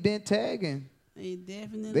definitely been tagging.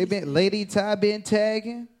 They been Lady Ty been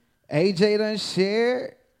tagging. AJ done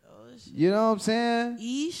shared. You know what I'm saying?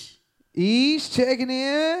 Eesh checking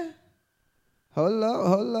in. Hold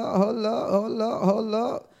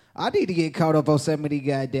up. I need to get caught up on some of these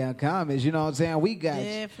goddamn comments. You know what I'm saying? We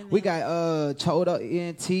got Choda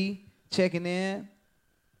NT checking in.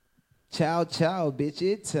 Ciao, bitch.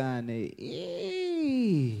 It's tiny.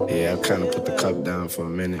 Yeah, I kind of put the cup down for a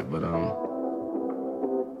minute, but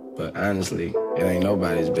honestly, it ain't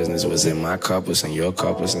nobody's business what's in my cup, what's in your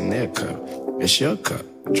cup, what's in their cup. It's your cup.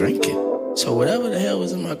 Drink it. So whatever the hell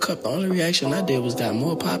was in my cup, the only reaction I did was got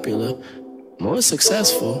more popular, more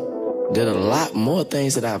successful, did a lot more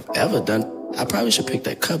things that I've ever done. I probably should pick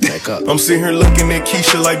that cup back up. I'm sitting here looking at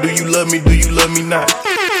Keisha like, do you love me, do you love me not?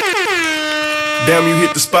 Damn, you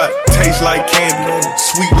hit the spot, taste like candy,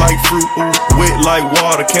 sweet like fruit, wet like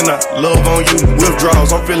water, can I love on you?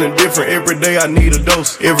 Withdrawals, I'm feeling different, every day I need a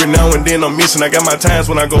dose. Every now and then I'm missing, I got my times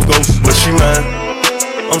when I go ghost. But she mine,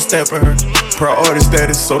 I'm stamping her, priority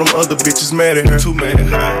status, so them other bitches mad at her. Too mad at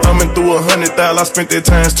her. I'm in through 100,000, I spent that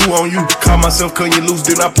times 2 on you. Call myself cutting you loose,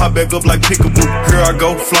 then I pop back up like Pickaboo. Here I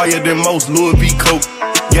go, flyer than most, Louis V. Coke.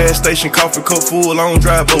 Gas station, coffee cup full, I don't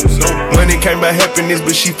drive boats. Money came by happiness,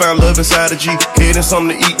 but she found love inside a G. Head and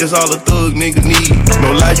something to eat, that's all a thug nigga need.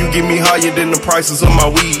 No lie, you get me higher than the prices of my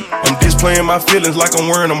weed. I'm displaying my feelings like I'm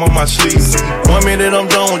wearing them on my sleeves. 1 minute I'm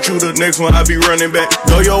done with you, the next one I be running back.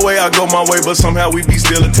 Go your way, I go my way, but somehow we be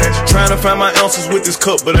still attached. Trying to find my ounces with this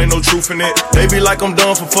cup, but ain't no truth in that. They be like I'm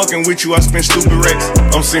done for fucking with you, I spend stupid racks.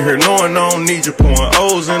 I'm sitting here knowing I don't need you, pouring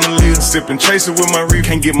O's in the lid, sipping, chasing with my reef.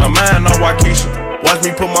 Can't get my mind on Waukesha. Watch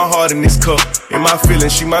me put my heart in this cup. In my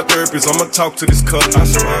feelings, she my therapist, I'ma talk to this cup. I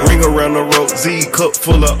swear. Ring around the road, Z, cup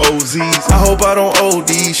full of OZs. I hope I don't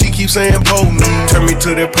OD, she keeps saying pull me. Turn me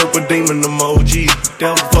to that purple demon emoji.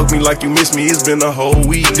 Damn, fuck me like you miss me, it's been a whole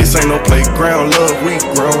week. This ain't no playground, love, we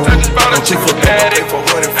grown. I just bought a chick for daddy.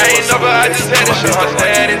 I ain't never, I just had it, she was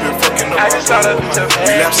daddy. I just saw that bitch up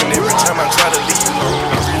relapsing every time I try to leave you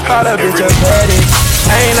alone. Call that bitch up daddy.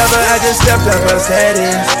 I ain't never, I just stepped up her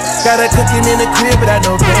status. Got her cooking in the crib, but I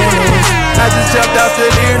know banners. I just jumped off the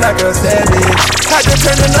deer like a savage. I just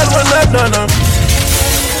turned another one up, no.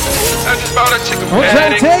 I just bought a chicken I'm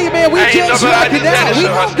trying to tell you, man, we just rocking out. We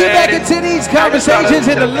gonna get back into these conversations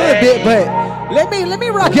in a little bit, but let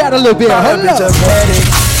me rock out a little bit. Hold up.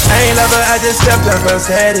 I ain't never, I just stepped up her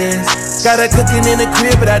status. Got her cooking in the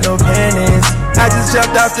crib, but I know banners. I just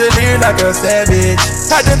jumped off the deer like a savage.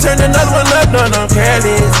 I just turned another one up, no, I'm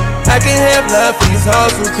careless. I can have love for these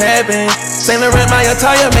hoes who capping. Saint Laurent, my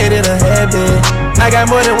attire made it a habit. I got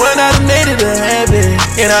more than one, I done made it a habit.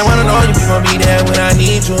 And I wanna know if you gon' be there when I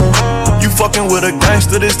need you. You fucking with a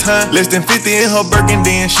gangster this time. Less than 50 in her Birkin,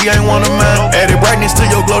 then she ain't one of mine. Added brightness to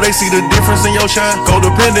your glow, they see the difference in your shine.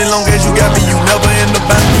 Codependent, long as you got me, you never in the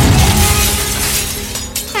bind.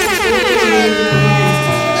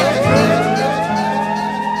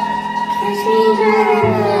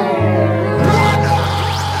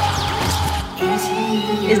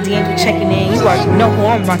 It's D'Angelo checking in. You already know who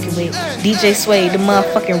I'm rocking with. DJ Sway, the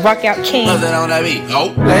motherfucking rock out king. Nothing on that beat.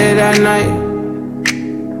 Nope. Late at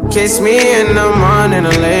night, kiss me in the morning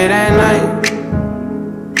or late at night.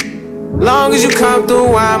 Long as you come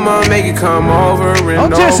through, I'ma make it come over and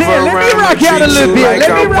I'm just saying, let me rock out a little bit.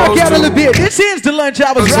 Let me rock out a little bit. This is the Lunch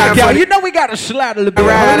Hours Rock Out. You know we gotta slide a little bit.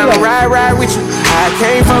 Ride with you. I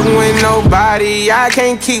can't fuck with nobody. I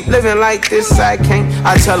can't keep living like this. I can't.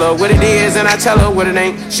 I tell her what it is and I tell her what it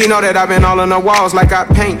ain't. She know that I've been all on the walls like I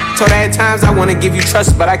paint. Told her at times I wanna give you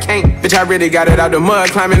trust, but I can't. Bitch, I really got it out the mud,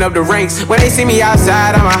 climbing up the ranks. When they see me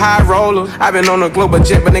outside, I'm a high roller. I've been on a global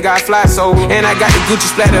jet, but nigga I fly solo. And I got the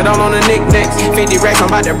Gucci splattered all on the knickknacks. 50 racks, I'm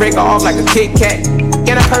about to break her off like a Kit Kat.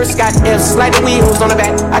 And a purse got F's, like the wheels on the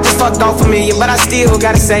back. I just fucked off $1 million, but I still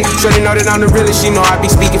gotta say, shorty know that I'm the realest, she know I be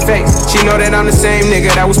speaking facts. She know that I'm the same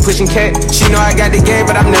nigga that was pushing cat. She know I got the game,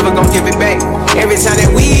 but I'm never gonna give it back. Every time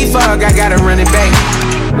that we fuck, I gotta run it back.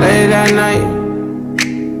 Late at night,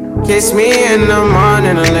 kiss me in the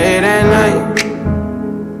morning or late at night.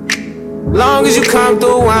 Long as you come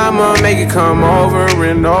through, I'ma make it come over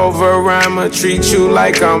and over. I'ma treat you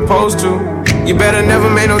like I'm supposed to. You better never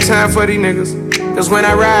make no time for these niggas, cause when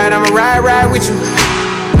I ride, I'ma ride with you.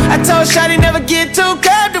 I told Shawty never get too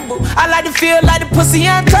comfortable. I like to feel like the pussy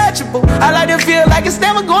untouchable. I like to feel like it's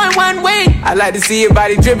never going one way. I like to see your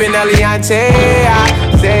body dripping Eliante.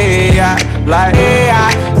 I say I like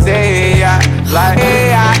I say I like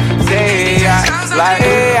I say I like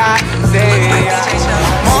I say I.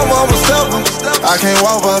 My mama stubborn, I can't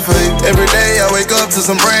walk by faith. Every day I wake up to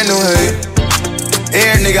some brand new hate.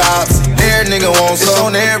 Every nigga ops, every nigga wants it's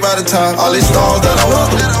on everybody top. All these stars that I walk,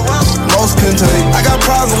 most couldn't take. I got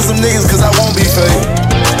problems with some niggas cause I won't be fake.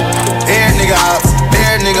 Every nigga ops,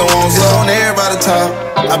 every nigga wants it's on everybody top.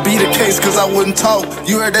 I beat the case cause I wouldn't talk.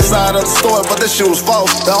 You heard that side of the story, but that shit was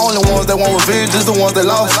false. The only ones that want revenge is the ones that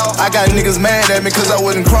lost. I got niggas mad at me cause I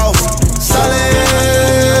wouldn't cross. Solid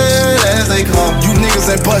as they come. You niggas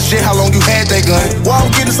ain't bust shit, how long you had that gun? Why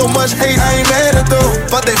I'm getting so much hate, I ain't mad at them.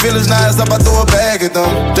 But they feelings nice up, I throw a bag at them.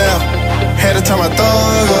 Damn, had to turn my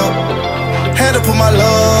thug up. Had to put my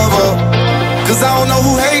love up. Cause I don't know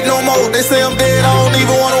who hate no more. They say I'm dead, I don't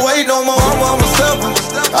even wanna wait no more. I'm a stepper,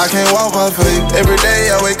 I can't walk by faith. Every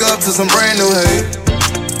day I wake up to some brand new hate.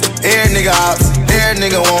 Every nigga ops, every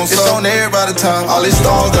nigga wants it's on everybody top. All these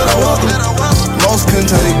stars that I walk with, most couldn't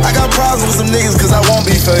take. I got problems with some niggas cause I won't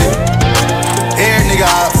be fake. Every nigga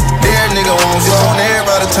ops, every nigga wants it's on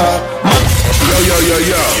everybody top. Yo, you're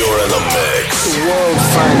in the mix. The world's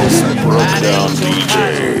finest Broke Down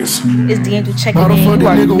DJs. It's the Angel checking in. You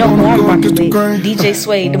already know who I'm rocking with. DJ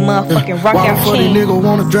Sway, the motherfucking rock out king. Nigga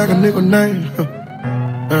wanna drag a nigga name.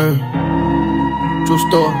 True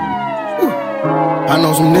story. I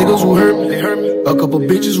know some niggas who hurt me, they hurt me. A couple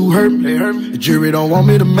bitches who hurt me, they hurt me. The jury don't want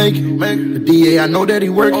me to make it. The DA, I know that he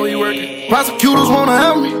working. Prosecutors wanna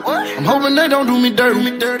help me. I'm hoping they don't do me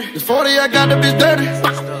dirty. This 40, I got the bitch dirty.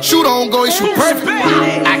 Shoot on go, he shoot perfect.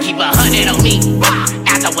 I keep 100 on me.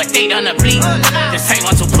 After what they done to bleed. The same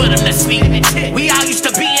ones who put him to sleep. We all used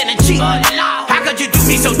to be in the G. How could you do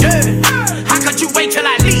me so dirty? How could you wait till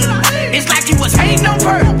I leave? It's like you was hating on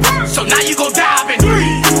her. So now you gon' die up and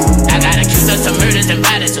breathe. I got accused of some murders and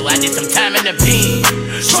violence, so I did some time in the pen.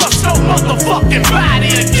 Trust no motherfucking body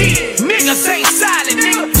again. Niggas ain't silent,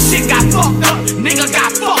 nigga. Shit got fucked up. Nigga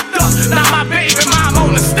got fucked up. Now my baby mom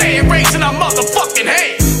on the stand raising her motherfucking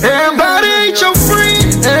head. Everybody ain't your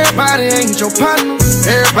friend. Everybody ain't your partner.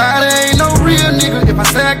 Everybody ain't no real nigga. If I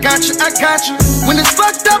say I got you, I got you. When it's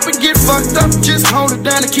fucked up and get fucked up, just hold it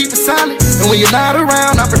down and keep it silent. And when you're not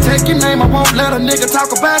around, I protect your name. I won't let a nigga talk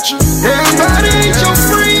about you. Everybody ain't your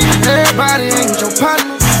friend. Everybody ain't your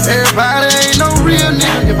partner. Everybody ain't no real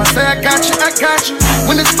nigga. If I say I got you, I got you.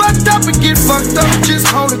 When it's fucked up and get fucked up, just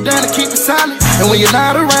hold it down and keep it silent. And when you're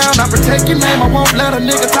not around, I protect your name. I won't let a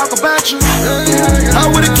nigga talk about you. I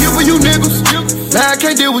would've killed for you niggas. Now I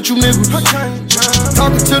can't deal with you niggas.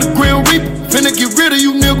 Talking to the Grim Reaper, finna get rid of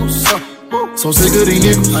you niggas. So sick of these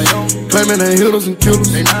niggas, claiming they hitters and killers.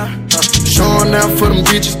 Showing out for them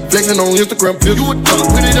bitches, flexing on Instagram pictures. You a duck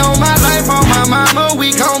with it on my life, on my mama,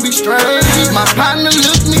 we gon' be straight. My partner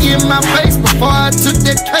looked me in my face before I took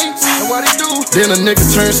that case. And what he do? Then a nigga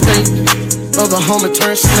turned snake, other homie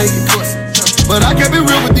turned snake. But I can't be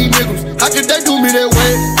real with these niggas. How could they do me that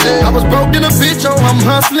way? I was broke in a bitch, oh, I'm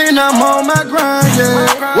hustling, I'm on my grind,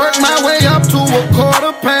 yeah. Work my way up to a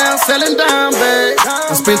 £1/4, selling dime bags.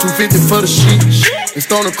 I spent $250 for the shit. And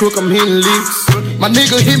Stone the Crook, I'm hitting leaks. My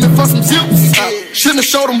nigga hit me for some zips. Shouldn't have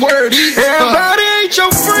showed him where it is. Everybody ain't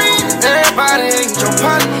your friend. Everybody ain't your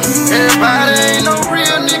partner. Everybody ain't no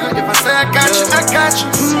real nigga. If I say I got you, I got you.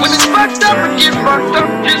 When it's fucked up and get fucked up,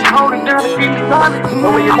 just hold it down and keep it silent.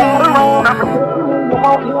 But when you're not around, I protect you.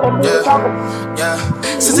 Yeah.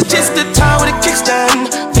 Since it's just the time with a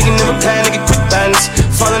kickstand, thinking of a plan to get quick bands,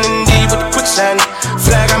 falling in deep with the quicksand.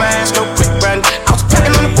 Flag on my ass, no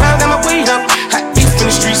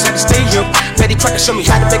Try to show me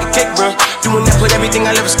how to make a cake, bro. Doing that with everything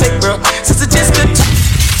I ever stick, bro. Since it's just good.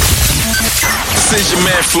 This is your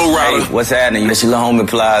man Flo Rida. Hey, what's happening? This your little homie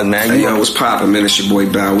Plies, man. Hey, yo, what's poppin', man? It's your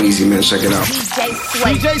boy Bow Weezy, man. Check it out.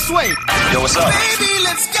 DJ Sway. Yo, what's up? Baby,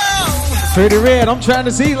 let's go. Pretty Red, I'm trying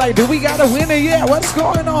to see, like, do we got a winner yet? What's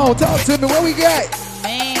going on? Talk to me. What we got?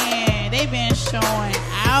 Man, they been showing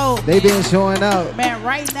out. They been showing out. Man,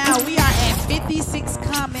 right now we are at 56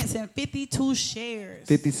 comments and 52 shares.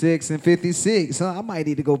 56 and 56. So I might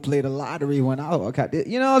need to go play the lottery when I got this.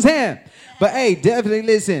 You know what I'm saying? But hey, definitely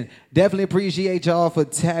listen. Definitely appreciate y'all for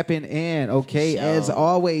tapping in. Okay, Sure. as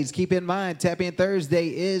always, keep in mind, Tap In Thursday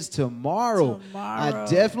is tomorrow. I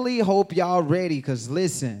definitely hope y'all ready, because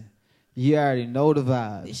listen, you already know the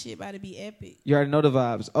vibes. This shit about to be epic. You already know the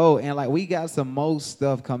vibes. Oh, and like we got some more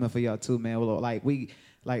stuff coming for y'all too, man.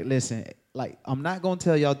 Listen, like I'm not gonna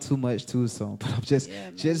tell y'all too much too soon, but I'm just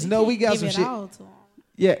know we got some shit.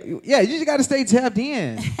 Yeah, you just gotta stay tapped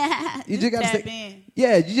in. You just gotta tap stay. in.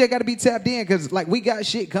 Yeah, you just gotta be tapped in, because like we got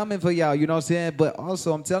shit coming for y'all. You know what I'm saying? But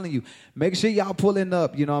also I'm telling you, make sure y'all pulling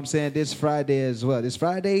up. You know what I'm saying? This Friday as well. This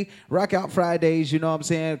Friday, Rock Out Fridays. You know what I'm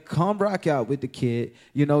saying? Come rock out with the kid.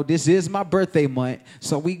 You know this is my birthday month,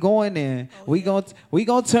 so we going in. We gonna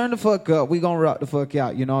turn the fuck up. We gonna rock the fuck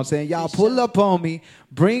out. You know what I'm saying? Y'all pull up on me.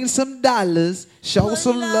 Bring some dollars. Show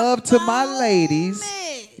some love to my ladies.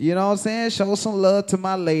 You know what I'm saying? Show some love to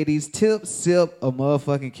my ladies. Tip, sip, or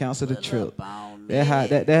motherfucking cancel the trip.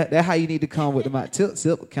 That's how you need to come with the tip,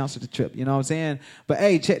 sip, cancel the trip. You know what I'm saying? But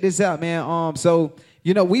hey, check this out, man. So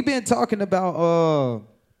you know we've been talking about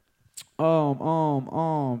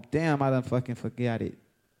damn, I done fucking forgot it.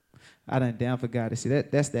 I done damn forgot it. See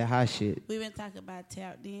that's that high shit. We've been talking about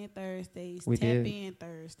Tapped In Thursdays. We Tap did. In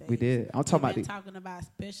Thursdays. We did. I'm talking We've about been talking about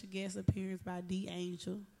special guest appearance by D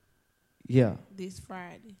Angel. Yeah. This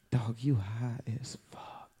Friday. Dog, you high as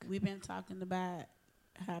fuck. We've been talking about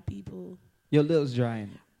how people. Your lips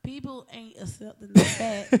drying. People ain't accepting the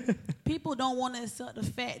fact. People don't want to accept the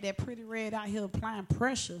fact that Pretty Red out here applying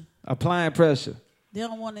pressure. Applying pressure. They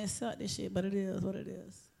don't want to accept this shit, but it is what it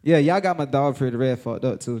is. Yeah, y'all got my dog Pretty Red fucked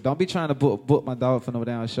up too. Don't be trying to book my dog for no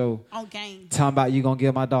damn show. On game. Talking about you gonna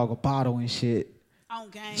give my dog a bottle and shit. On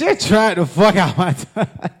game. Just trying to fuck out my dog.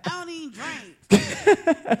 I don't even drink.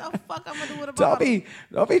 The fuck I'm gonna do with a bottle?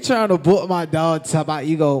 Don't be trying to book my dog. Talk about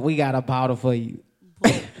we got a bottle for you.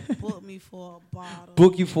 Book me for a bottle.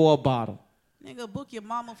 Book you for a bottle. Nigga, book your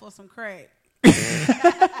mama for some crack.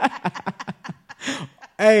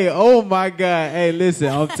 Hey, oh my God. Hey, listen,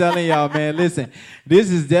 I'm telling y'all, man, listen.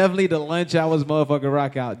 This is definitely the lunch hours motherfucking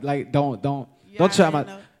rock out. Like, don't try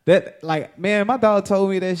my that. Like, man, my dog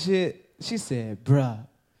told me that shit. She said, bruh.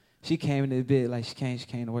 She came in the bit like she came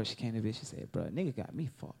to work. She came in the bit. She said, "Bro, nigga got me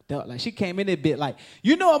fucked up." Like she came in the bit like,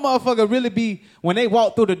 you know, a motherfucker really be when they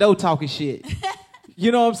walk through the door talking shit.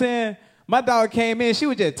 You know what I'm saying? My dog came in. She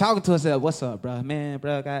was just talking to herself. "What's up, bro? Man,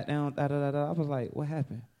 bro, got down. Da, da, da, da." I was like, "What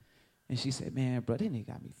happened?" And she said, "Man, bro, that nigga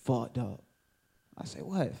got me fucked up." I said,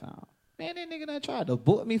 "What, fam?" "Man, that nigga done tried to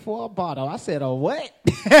book me for a bottle." I said, "A what?"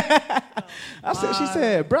 She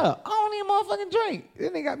said, "Bro, I don't even motherfucking drink.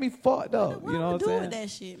 That nigga got me fucked up." You know what I'm saying? With that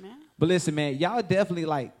shit, man. But listen, man, y'all definitely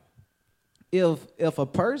like, if a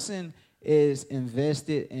person is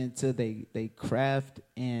invested into they craft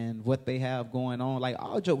and what they have going on, like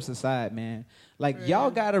all jokes aside, man, like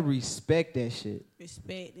y'all gotta respect that shit.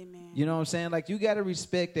 Respect it, man. You know what I'm saying? Like you gotta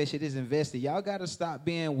respect that shit is invested. Y'all gotta stop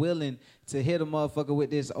being willing to hit a motherfucker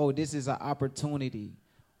with this, "Oh, this is an opportunity,"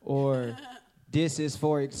 or "This is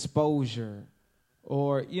for exposure."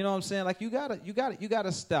 Or, you know what I'm saying? Like you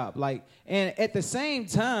gotta stop. Like, and at the same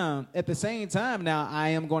time now, I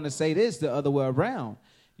am going to say this the other way around.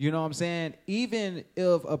 You know what I'm saying? Even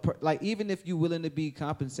if you're willing to be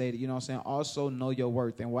compensated, you know what I'm saying? Also know your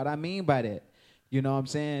worth. And what I mean by that, you know what I'm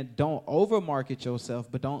saying? Don't overmarket yourself,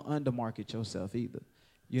 but don't undermarket yourself either.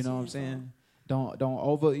 You know what I'm saying? Don't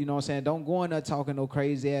over, you know what I'm saying? Don't go in there talking no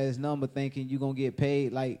crazy ass number thinking you're going to get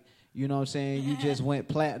paid like, you know what I'm saying? You just went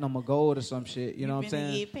platinum or gold or some shit. You know what I'm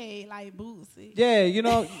saying? Get paid like Boosie. Yeah, you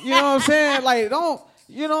know what I'm saying? Like, don't,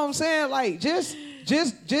 you know what I'm saying? Like, just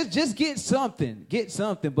get something. Get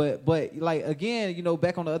something. But like, again, you know,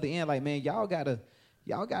 back on the other end, like, man, y'all gotta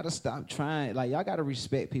stop trying. Like, y'all gotta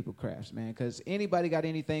respect people's crafts, man. Because anybody got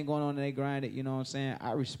anything going on and they grind it, you know what I'm saying?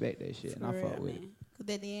 I respect that shit and I fuck with it.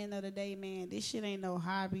 Because at the end of the day, man, this shit ain't no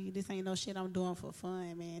hobby. This ain't no shit I'm doing for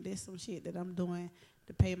fun, man. This some shit that I'm doing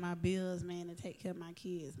to pay my bills, man, and take care of my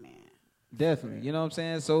kids, man. Definitely. You know what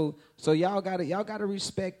I'm saying? So y'all gotta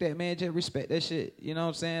respect that, man. Just respect that shit. You know what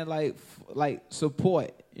I'm saying? Like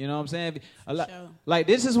support. You know what I'm saying? Like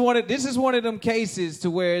this is one of them cases to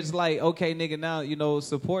where it's like, okay, nigga, now, you know,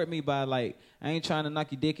 support me by like, I ain't trying to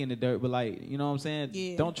knock your dick in the dirt, but like, you know what I'm saying?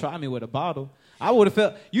 Yeah. Don't try me with a bottle. I would have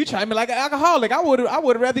felt you tried me like an alcoholic. I would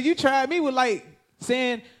have rather you tried me with like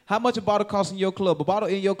saying how much a bottle costs in your club. A bottle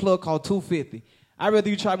in your club costs $250. I'd rather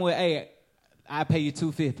you try me with, hey, I pay you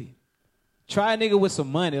 $250. Try a nigga with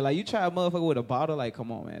some money. Like, you try a motherfucker with a bottle, like,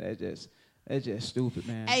 come on, man. That's just stupid,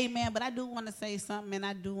 man. Hey, man, but I do want to say something, and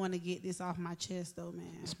I do want to get this off my chest, though,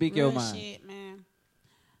 man. Speak your mind. Shit, man.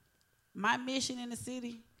 My mission in the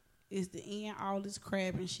city is to end all this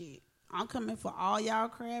crabbing shit. I'm coming for all y'all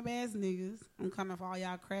crab-ass niggas. I'm coming for all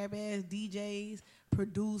y'all crab-ass DJs,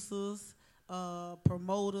 producers,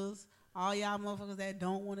 promoters, all y'all motherfuckers that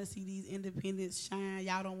don't want to see these independents shine.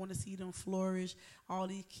 Y'all don't want to see them flourish. All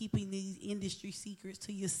these keeping these industry secrets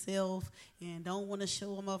to yourself and don't want to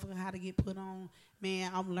show a motherfucker how to get put on.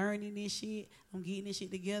 Man, I'm learning this shit. I'm getting this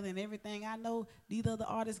shit together, and everything I know, these other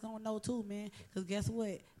artists gonna know too, man. Because guess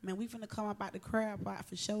what? Man, we finna come up out the crab pot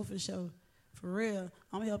for sure. For real.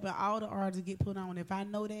 I'm helping all the artists get put on. If I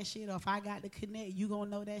know that shit or if I got to connect, you gonna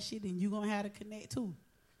know that shit and you gonna have to connect too.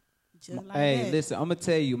 Just like hey, that. Listen, I'm going to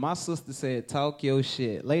tell you, my sister said, talk your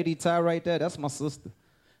shit. Lady Ty right there, that's my sister.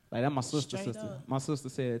 Like, that's my sister. My sister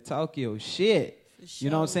said, talk your shit. You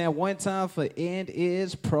know what I'm saying? One time for End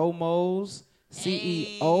Is Promos,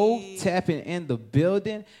 CEO tapping in the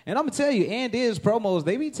building. And I'm going to tell you, End Is Promos,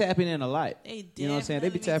 they be tapping in a lot. You know what I'm saying? They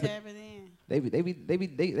be tapping in.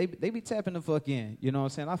 They be tapping the fuck in. You know what I'm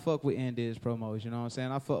saying? I fuck with End Is Promos. You know what I'm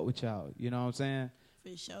saying? I fuck with y'all. You know what I'm saying?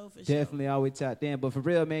 For sure. Definitely always tapped in. But for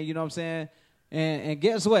real, man, you know what I'm saying? And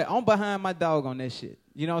guess what? I'm behind my dog on that shit.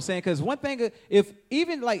 You know what I'm saying? Because one thing, if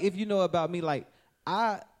you know about me, and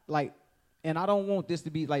I don't want this to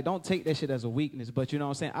be, like, don't take that shit as a weakness, but you know what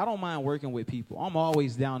I'm saying? I don't mind working with people. I'm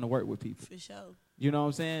always down to work with people. For sure. You know what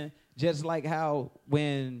I'm saying? Just like how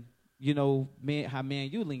when, you know, how me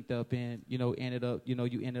and you linked up and, you ended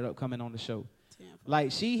up coming on the show.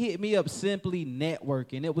 Like, she hit me up simply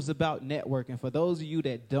networking. It was about networking. For those of you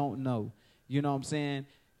that don't know, you know what I'm saying?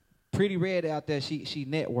 Pretty Red out there, she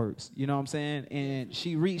networks, you know what I'm saying? And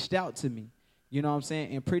she reached out to me, you know what I'm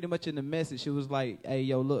saying? And pretty much in the message, she was like, hey,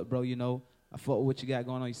 yo, look, bro, you know, I fuck with what you got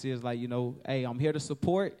going on. You see, it's like, you know, hey, I'm here to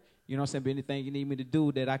support, you know what I'm saying? But anything you need me to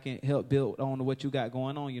do that I can help build on what you got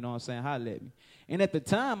going on, you know what I'm saying? Holla at me. And at the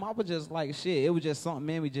time, I was just like, shit, it was just something,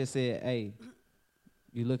 man, we just said, hey,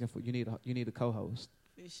 you need a co-host.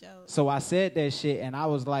 For sure. So I said that shit, and I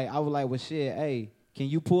was like, well, shit, hey, can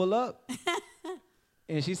you pull up?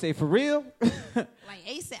 And she said, for real? Like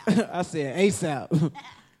ASAP. I said, ASAP.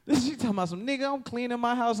 She talking about some nigga, I'm cleaning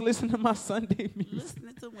my house, listening to my Sunday music.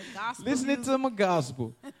 Listening to my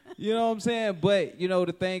gospel. You know what I'm saying? But, you know,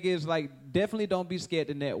 the thing is, like, definitely don't be scared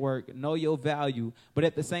to network. Know your value. But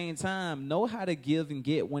at the same time, know how to give and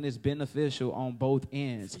get when it's beneficial on both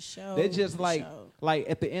ends. For sure. They're just like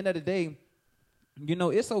at the end of the day, you know,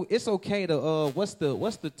 it's okay to, what's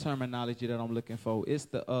the terminology that I'm looking for? It's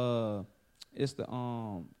the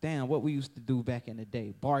what we used to do back in the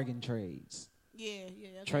day, bargain trades. Yeah.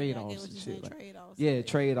 Trade-offs and shit. Like,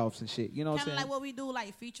 trade-offs and shit. You know what I'm saying? Kind of like what we do,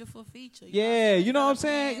 like feature for feature. Yeah, you know what I'm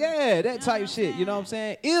saying? Yeah, that type shit. You know what I'm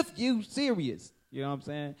saying? If you serious. You know what I'm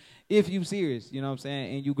saying? If you serious, you know what I'm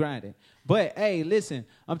saying? And you grinding. But, hey, listen,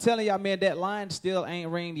 I'm telling y'all, man, that line still ain't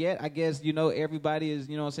ringed yet. I guess, you know, everybody is,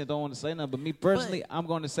 you know what I'm saying, don't want to say nothing. But me personally, I'm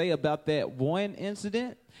going to say about that one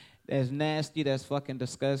incident, that's nasty, that's fucking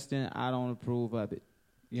disgusting. I don't approve of it.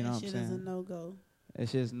 You know what I'm saying? That shit is a no-go.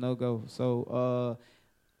 It's just no-go. So,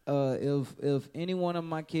 if any one of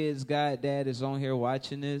my kids' dad is on here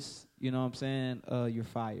watching this, you know what I'm saying, you're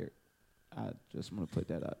fired. I just want to put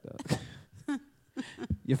that out there.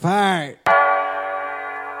 You're fired.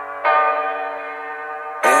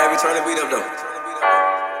 Hey, have you turned the beat up, though?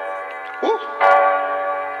 Woo.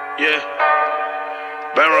 Yeah.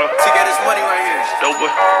 Barrel. She got this money right here. Dope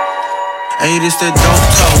boy. Hey, this that dope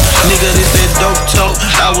talk, nigga, this that dope talk.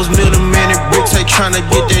 I was middleman at bricks, they tryna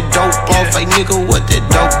get that dope off. Hey, nigga, what that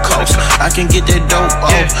dope cost? I can get that dope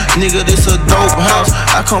off. Nigga, this a dope house.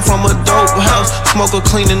 I come from a dope house. Smoker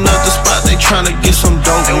cleaning up the spot, they tryna get some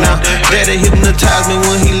dope now. Daddy hypnotized me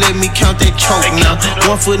when he let me count that choke now.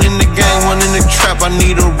 1 foot in the game, 1 in the trap, I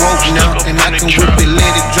need a rope now. And I can whip it, let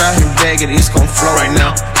it dry and bag it, it's gon' flow right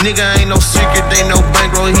now. Nigga ain't no secret, they no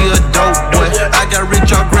bankroll, he a dope boy. I got rich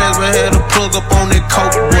off grass, but had a plug up on that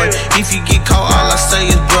coke, boy. If you get caught, all I say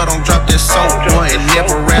is, bro, don't drop that soap, boy. And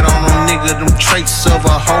never rat on them nigga, them traits of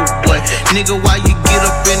a hoe, boy. Nigga, why you get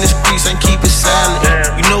up in the streets and keep it silent?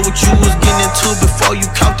 You know what you was getting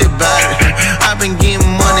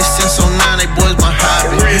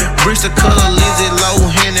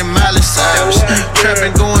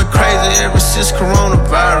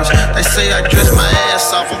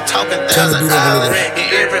talking $1,000. And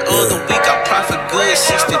every other week I profit good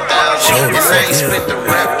 60,000. And I ain't split the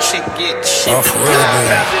rap chick get the shit.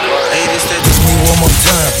 Kiss me one more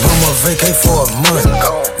time, mama vacay for a month.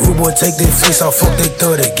 Rude boy take that face off, fuck they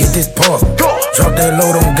 30, get this pump. Drop that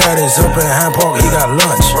load on God, it's up in Hyde Park, he got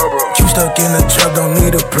lunch. You stuck in the trap, don't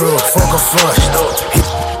need a plug, fuck a flush.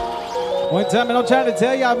 One time, and I'm trying to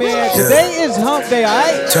tell y'all, man, today is hump day,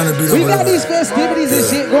 alright? We got these festivities and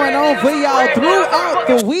shit going on for y'all throughout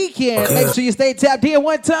the weekend. Make sure you stay tapped in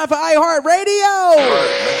one time for iHeartRadio.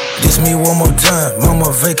 Kiss me one more time,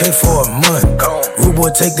 mama vacay for a month. Rude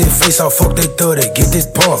boy take that face off, fuck they 30, get this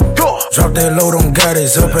pump. Drop that load on God,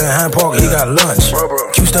 it's up in Hyde Park, he got lunch.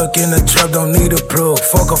 You stuck in the trap, don't need a plug,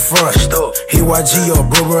 fuck a flush. HYG or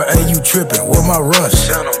bro, hey you trippin', what my rush?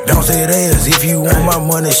 Bounce that ass if you want my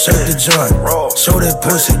money, shake the joint. Show that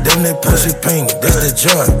pussy, damn that pussy pink, that's the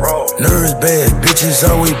joint. Nerves bad, bitches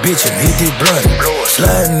always bitchin', hit the blunt.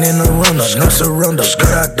 Sliding in the runner, no surrender,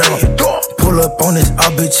 skirt out down. Pull up on this,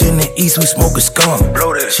 our bitch in the east, we smoke a skunk.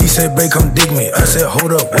 She said, babe, come dig me. I said,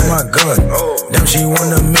 hold up with my gun. Damn, she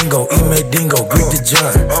wanna mingo, eat me dingo, greet the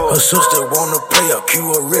John. Her sister wanna play up,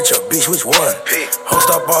 Q or Richard, bitch, which one?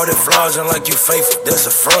 Host up all the flaws and like you faithful, that's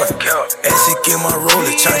a front. Asic in my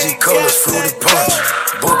roller, changing colors, fruity punch.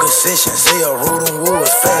 Book a session, say I roll them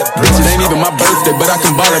woods, fat bitch, it ain't even my birthday, but I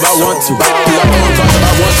can ball if I want to. Pull up on cars if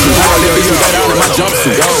I want to. I live you right out in my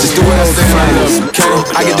jumpsuit. Just do what I say, okay?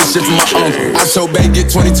 I get this shit from my uncle. I told babe,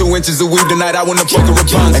 get 22 inches of weed tonight, I wanna fuck a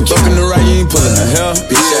Rapunzel. Ain't fucking the right, you ain't pulling the hell.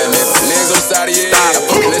 Bitch, yeah, man, legs on the side of your head. I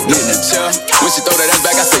fuck her, let's get in the chair. When she throw that ass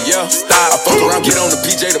back, I say, yeah. I fuck around, get on the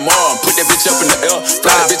PJ tomorrow, and put that bitch up in the air.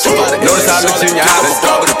 Fly that bitch up out of the Notice how I look in your eyes.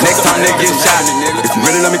 Next time they get shot. If you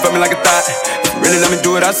really love me, fuck me like a thought. If you really let me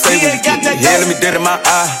do what I say, when you get your head, let me dead in my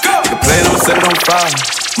eye. You can play it, I'ma set it on fire.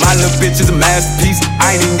 My little bitch is a masterpiece.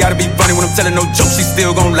 I ain't even gotta be funny when I'm telling no jokes. She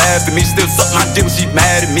still gon' laugh at me. Still suck my dick when she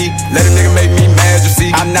mad at me. Let a nigga make me mad, you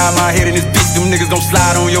see. I nod my head in this bitch. Them niggas gon'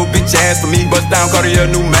 slide on your bitch ass for me. Bust down, Cartier,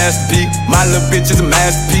 new masterpiece. My little bitch is a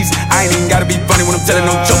masterpiece. I ain't even gotta be funny when I'm telling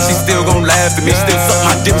no jokes. She still gon' laugh at me. Still suck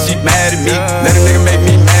my dick when she mad at me. Let a nigga make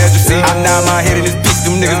me mad, you see. I nod my head in this bitch.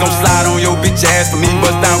 Them niggas gon' slide on your bitch ass for me.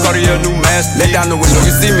 Bust down, Cartier, new masterpiece. Let down the window,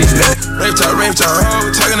 you see me. Rape talk,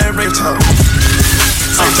 talking that rape talk.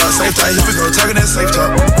 Safe talk, here we go, talking that safe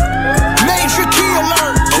talk. Major key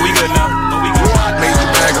alert. Oh, we good now. Major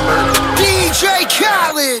bag alert. DJ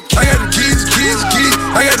Khaled. I got the keys.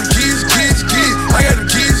 I got the keys. I got the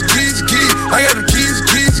keys. I got the keys.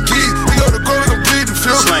 We go to court, we gon' plead the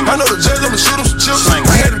fifth. I know the judge, I'ma shoot him some chips. I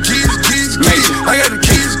got the keys. I got the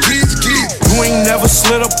keys. You ain't never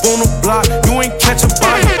slid up on the block, you ain't catch a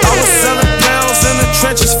body. I was selling pounds in the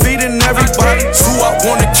trenches, feeding everybody. So I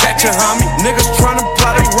wanna catch a homie. Niggas tryna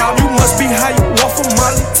plot and rob you. Must be how you walk for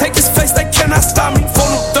Molly. Take his face, they cannot stop me. For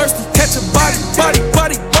no thirsty, catch a body.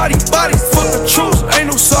 Fuck the truth, ain't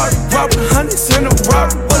no sorry. Robbing hundreds in a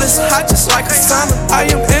robbery, but it's hot just like a sauna. I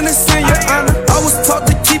am innocent, your honor. I was taught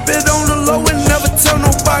to keep it on the low and never tell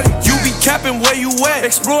nobody. You be capping where you at.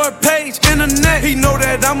 Explore page, internet. He know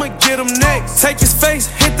that I'ma get him next. Take his face,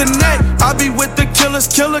 hit the neck. I be with the killers.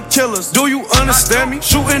 Do you understand me?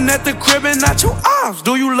 Shooting at the crib and not your arms.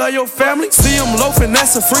 Do you love your family? See him loafing,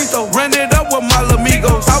 that's a free throw. Ran it up with my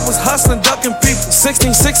amigos. I was hustling, ducking people. 16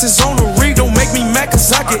 6s on the read. Don't make me mad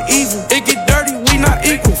cause I get evil. It get dirty, we not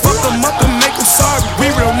equal. Fuck them up and make them sorry. We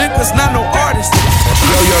real niggas, not no artists. Yo.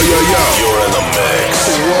 You're in the mix.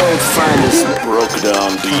 The world's finest broke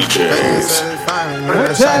down DJs.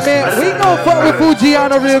 One time, man, we gon' fuck with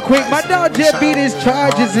Fujiano real quick. My dog just beat his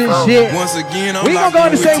charges and shit. Once again, we gon' go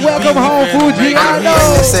to say welcome home, Fujiano.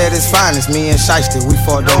 They said it's finest, me and Shiesty, we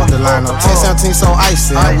fought over the lineup. 10-17 so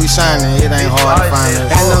icy, and we shining, it ain't hard to find us.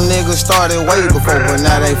 And them niggas started way before, but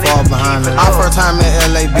now they fall behind us. Our first time in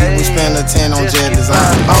LA beat, we spent a 10 on jet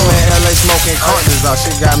design. I'm in LA smoking cartridges out,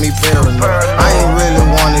 shit got me paranoid. I ain't really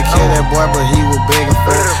wanna kill that boy, but he was begging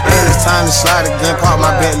for it. And it's time to slide again, pop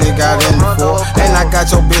my Bentley, got in the floor. And I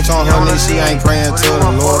got your bitch on her knee, she ain't praying to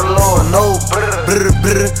the Lord. No,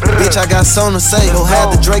 bitch, I got something to say. Go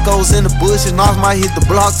had the Dracos in the bush and off might hit the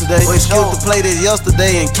block today. Skipped the play this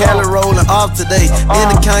yesterday and Cali rolling off today. In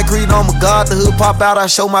the concrete, oh my God, the hood pop out, I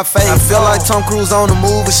show my face. I feel like Tom Cruise on the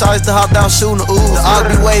move, and shots to hop down shooting the ooze. The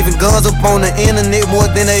odds be waving guns up on the internet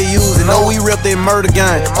more than they use it. Know we rip that murder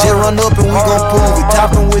gang. Just run up and we gon' prove it.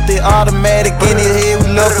 Tapping with the automatic in his head,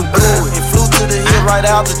 we love to do it. And flew to the hill right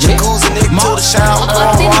out the jacuzzi, nigga to the shower.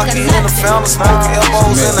 Walking in the fountain, smoking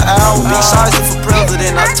elbows in the hour. Big shots for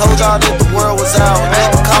president. I told y'all that the world was out.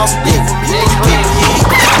 Ain't the cost of dick for me.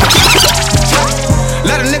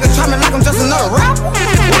 Let a nigga try me like I'm just another rapper.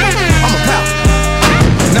 I'm a pal,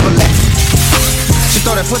 never left. She throw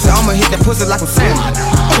throw that pussy, I'ma hit that pussy like a salmon.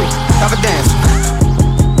 Have a dance.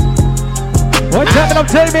 One time, and I'm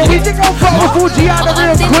telling you, man, we just gonna follow Fujiano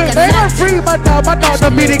real quick. They gonna free my dog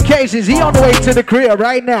Dominic Cases. He on the way to the crib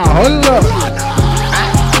right now. Hold up.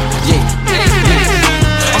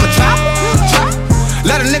 I'm a chopper.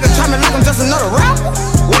 Let a nigga try me like I'm just another rapper.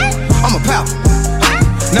 I'm a pal.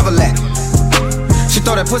 Never lack. She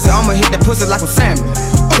throw that pussy, I'ma hit that pussy like a salmon.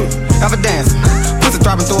 Have a dance. Pussy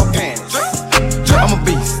dropping through a pan. I'm a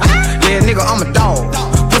beast. Yeah, nigga, I'm a dog.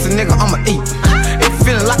 Pussy nigga, I'ma eat. If you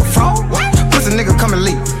feeling like a frog, pussy nigga, come and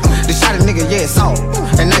leap. The shot a nigga, yeah, it's all.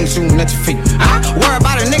 And I ain't shooting at your feet. Worry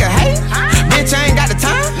about a nigga, hey? Bitch, I ain't got the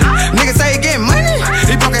time. Nigga say he getting money.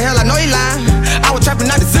 He broke a hell, I know he lying. I was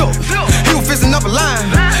trapping out the zip. He was fisting up a line.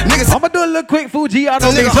 Niggas, I'ma do a little quick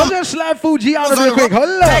Fujiano mix. I'm just slap Fujiano real quick.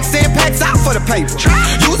 Hold up. Packs in, packs out for the paper.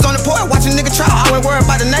 You was on the porch watching nigga try. I ain't worried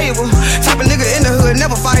about the neighbor. Type of nigga in the hood,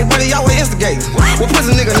 never fight, but he always instigate. What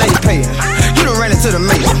pussy nigga now you paying? You done ran into the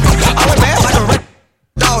mayor. I was bad like a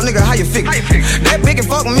dog, nigga, how you figure? That big and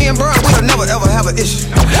fuck with me and bro, we'll never ever have an issue.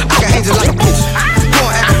 I can angel like a bitch. Go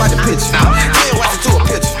and act about the pitch. Tell you watch it to a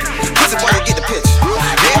pitch. Pussy boy, you get the pitch.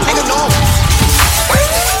 Yeah, nigga, no.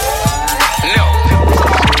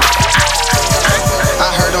 I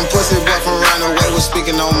heard them pussy boy from around the way was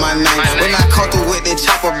speaking on my name. When I come through with that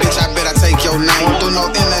chopper, bitch, I bet I take your name. Through no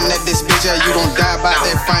internet, this bitch, yeah, you gon' die by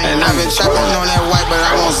that fame. And I been trapping on that white, but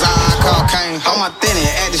I won't Zah, I call Kane. On my thinning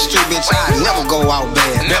at the street, bitch, I never go out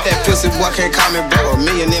bad. Bet that pussy boy can't call me bro, a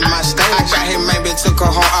million in my stage. I got him, maybe took her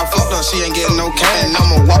home, I fucked her, she ain't getting no cash. And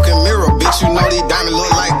I'm a walking mirror, bitch, you know these diamonds look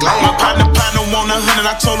like glass. My partner want 100,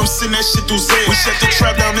 I told him send that shit through Zed. We shut the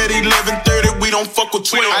trap down at 11:30, we don't fuck with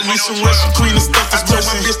 12. I need some Russian clean and stuff, I told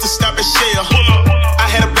my bitch to stop at Shell. I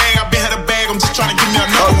had a bag, I been had a bag, I'm just trying to give me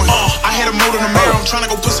another one. I had a motor in the mirror, I'm trying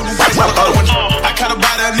to go put some price on the other one. I caught a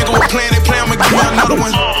body, a nigga was playing, they play, I'ma give me another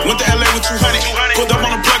one. Went to LA with 200, pulled up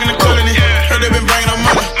on the plug and the culling it. Heard they been bringing up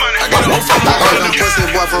money. I got it on phone. I heard them pussy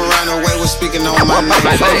boy from around the way was speaking on my name.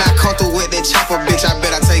 When I come through with that chopper, bitch, I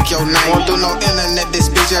bet I take your name. Won't do no internet,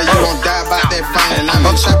 this bitch, yeah, you gon' die by that fame. And I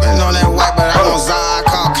been trapping on that white, but I won't Zah, I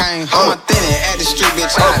call Kane. I'm a thinning at the street,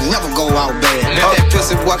 bitch, I never go out bad. Bet that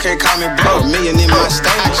pussy boy can't call me bro, a million in my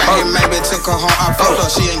stage. I got him, maybe took her home, I fucked her,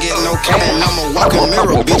 she ain't getting no cash. And I'm a walking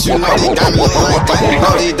mirror, bitch, you know these diamonds look like glass. You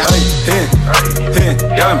know these diamonds.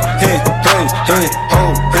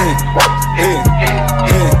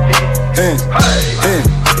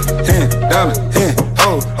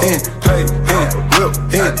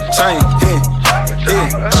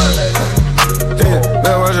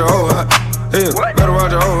 Better watch your whole eye. Better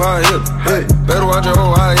watch your whole eye. Better watch your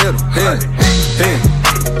whole eye.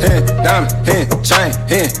 Diamond, chain,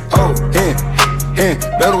 oh,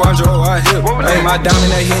 better watch your whole eye. Hey, my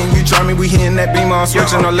diamond that hitting, you try me, we hitting that beam. I'm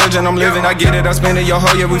switching, I'm legend, I'm living. I get it, I spend it, your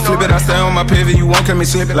hoe, yeah, we flip it. I stay on my pivot, you won't come and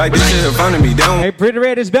slip it like this shit in front of me. Hey, Pretty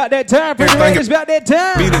Red, it's about that time. Pretty Red, it's about that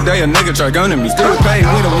time. Be the day a nigga try gunning me. Still paid,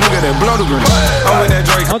 we don't nigga that blow the green. I'm with that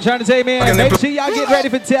Drake. I'm trying to say, man, make sure y'all get ready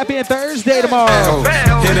for Tap In Thursday tomorrow.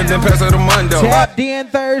 Hit it, then pass it to Mondo. Tap In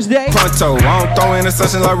Thursday. Pronto, I don't throw in a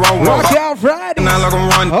session like Romo. Rock out Friday. Not like I'm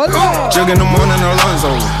running. Jug in the morning,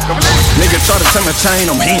 Alonzo. Nigga try to tell me chain,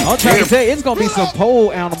 I'm in. I'm trying to say, it's gonna be some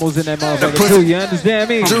pole animals in that motherfucker too, you understand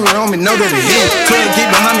me? Jury on me, know that it hit. Couldn't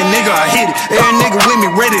get behind me, nigga, I hit it. Every nigga with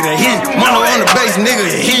me, ready to hit. Mono on the base, nigga,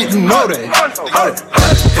 it hit. You know that.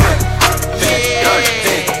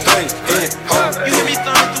 You hear me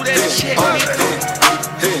thumbing through that shit,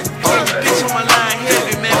 bitch on my line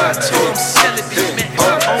heavy, man. I told him sell it, bitch, man.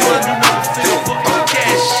 I don't wanna do nothing for fucking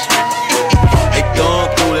cash. Hey,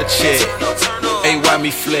 going through the check. Hey, why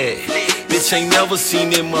me flat? Bitch ain't never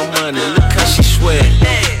seen in my money. Look how she sweat.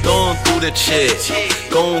 Going through the check.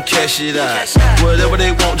 Gon' cash it out. Whatever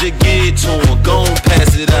they want, just give it to them. Gon'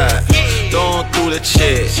 pass it out. Going through the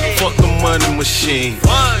check. Fuck the money machine.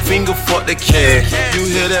 Finger fuck the cash. You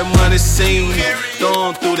hear that money sing?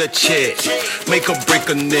 Going through the check. Make her break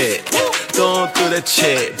a neck. Going through the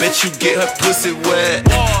check. Bet you get her pussy wet.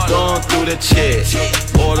 Going through the check.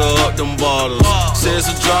 Order up them bottles. Says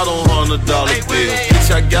a drop on $100 bill.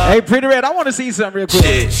 Bitch, I got. Hey, Pretty Red, I want to see something real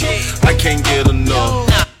quick. I can't get enough.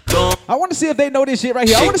 I want to see if they know this shit right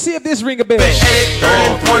here. I want to see if this ring a bell. Man,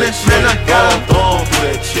 I got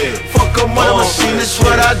fuck a money machine, that's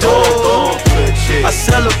what I do. I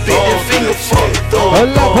sell a bit and finger fuck.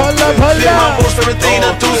 Hold up. My most everything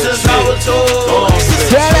I do since I was told.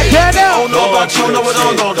 Count up. I don't know about you, know what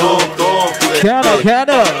I'm gonna do. Count up.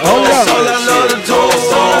 Hold up. That's all I love to do.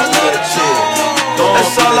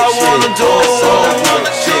 That's all I wanna do.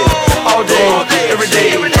 All day, every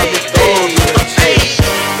day.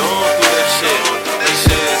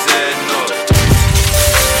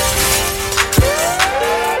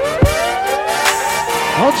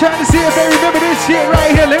 trying to see if they remember this shit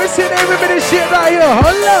right here. Let me see if they remember this shit right here.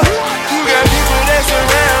 Hold up. You got people that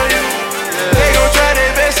surround you. They gon' try their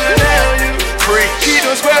best to down you. Keep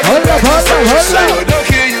them squares. Hold up. Don't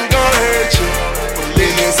kill you, gon' hurt you.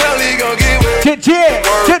 Then it's only gon' get worse. Jit.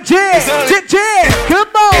 Come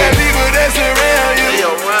on. Got people that surround you.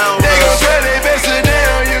 They gon' try their best to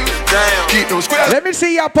down you. Keep them squares. Let me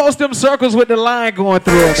see y'all post them circles with the line going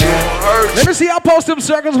through it, man. Let me see y'all post them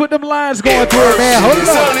circles with them lines going through it, man. Hold up.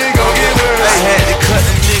 I had to cut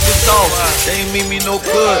the niggas off. They ain't mean me no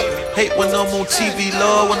good. Hate when I'm on TV,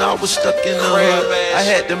 love when I was stuck in the hood. I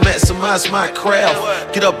had to maximize my craft,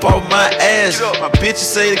 get up off my ass. My bitches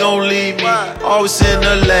say they gon' leave me, always in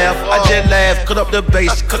the laugh. I just laugh, cut up the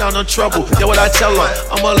bass, cut down the trouble. That's what I tell her.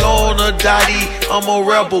 I'm alone or daddy, I'm a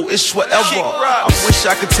rebel. It's whatever. I wish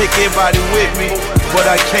I could take everybody with me, but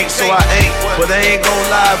I can't, so I ain't. But I ain't gon'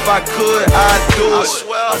 lie, if I could, I'd do it.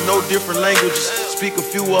 I know different languages, speak a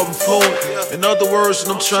few of them fluent. In other words,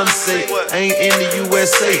 what I'm trying to say, I ain't in the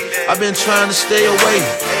USA. I've been trying to stay away.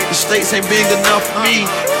 The states ain't big enough for me.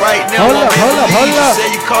 Right now, hold up.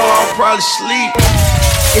 Say you call, I'll probably sleep.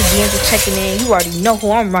 It's D'Angelo checking in. You already know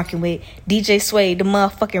who I'm rocking with. DJ Sway, the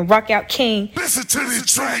motherfucking rock out king. Listen to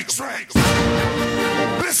this track.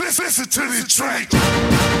 Listen to this track.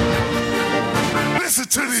 Listen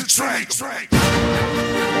to this track.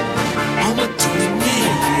 I'ma do me.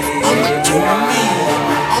 I'ma do me.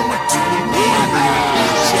 I'ma do me.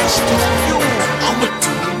 Just do you. I'ma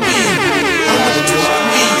do me. I'ma do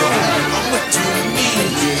me. I'ma do me.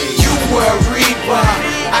 You were Reba,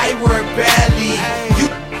 I were Bally. You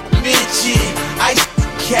Mitchie, I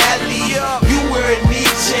Cali. You were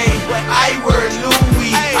Nietzsche, I were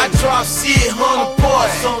Louis. I drop 100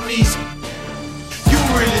 parts on these. You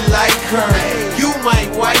really like her, you my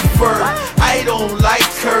wife her. I don't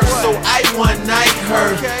like her, so I one night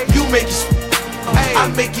her. You make it, I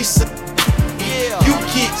make it. You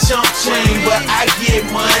get jump chain, but I get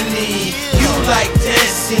money. You like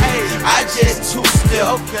dancing, I just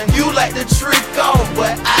two-step. You like the trick off,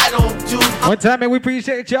 but I don't do. One time, man, we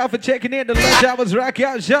appreciate y'all for checking in the Lunch Hours Rock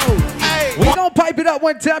Out Show. We gonna pipe it up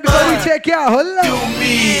one time before we check out. Hold up. Do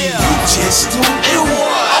me, you just do you.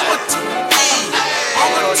 I'ma do me,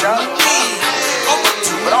 I'ma do me, I'ma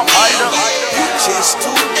do me. But I'm fired up. You just do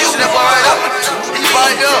you. See that boy right up? He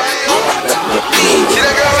fired up. See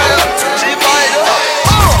that girl right up? She fired up.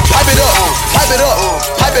 Pipe it up, pipe it up,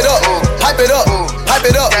 pipe it up, pipe it up, pipe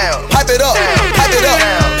it up, pipe it up, pipe it up,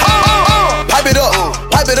 pipe it up,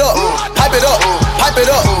 pipe it up, pipe it up, pipe it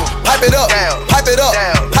up, pipe it up, pipe it up,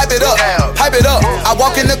 pipe it up, pipe it up. I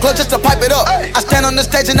walk in the club just to pipe it up. I stand on the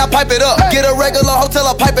stage and I pipe it up. Get a regular hotel,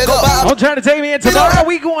 I pipe it up. I'm trying to take me in tomorrow.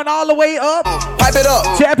 We going all the way up. Pipe it up.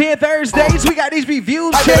 Tap in Thursdays. We got these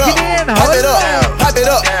reviews pipe checking in. Pipe it up. Pipe it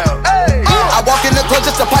up. I walk in the club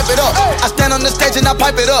just to pipe it up. I stand on the stage and I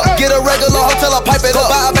pipe it up. Get a regular hotel, I pipe it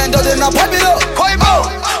up. Buy a bando, then I pipe it up. Pipe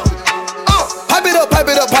it up, pipe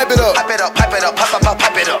it up, pipe it up. Pipe it up, pipe it up,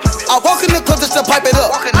 pipe it up. I walk in the club just to pipe it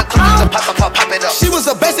up. Pipe it up. She was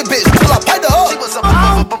a basic bitch till I piped her up.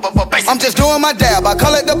 I'm just doing my dab, I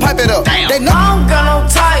call it the pipe it up. They know I don't got no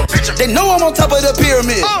type. They know I'm on top of the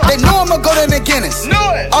pyramid. They know I'ma go to the Guinness.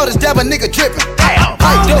 All this dab a nigga dripping.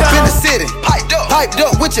 Piped up in the city. Piped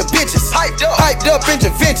up with your bitches. Piped up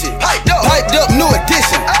intervention. Piped up new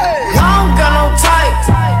edition. I don't got no type.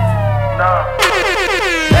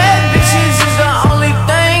 Bad bitches is the only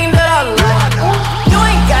thing that I like. You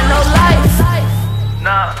ain't got no life.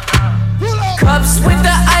 Cups with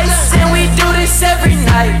the ice and we do this every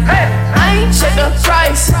night. I ain't check the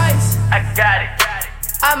price. I got it.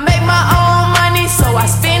 I make my own money, so I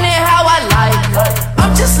spend it how I like.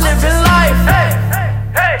 I'm just living life.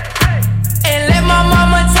 And let my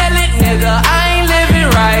mama tell it, nigga, I ain't living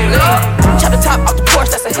right. Chop the top off the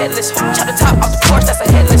porch, that's a headless. Chop the top off the porch, that's a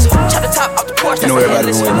headless. Chop the top off the porch, that's a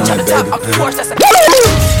headless. Chop the top off the porch, that's a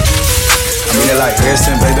I mean it like ever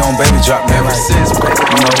since baby on baby drop, man. Ever since, baby.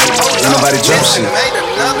 You know, ain't nobody drop shit.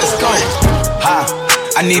 Let's go. Ha.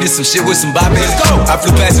 I needed some shit with some bop in it. I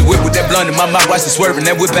flew past the whip with that blunt in my mouth, watched it swerving.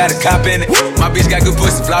 That whip had a cop in it. My bitch got good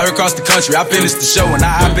pussy, fly her across the country. I finished the show and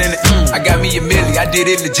I hop in it. I got me a milli, I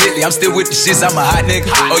did it legitly. I'm still with the shits, I'm a hot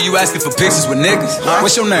nigga. Oh, you asking for pictures with niggas?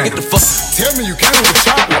 What's your name? Get the fuck. Tell me you came with a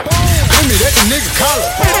chocolate. Tell me that the nigga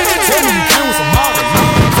collar. Tell me you came with some models.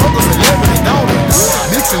 Focus 11 and dollars.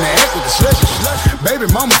 Mixing the act with the slushy.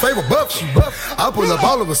 Baby mama favorite buffy. I pull up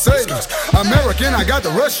all of a sudden. American, I got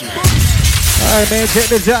the Russian. All right, man, check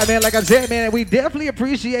this out, man. Like I said, man, we definitely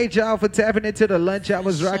appreciate y'all for tapping into the Lunch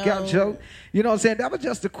Hours Rock Out Show. You know what I'm saying? That was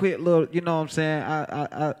just a quick little, you know what I'm saying?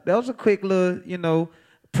 That was a quick little, you know,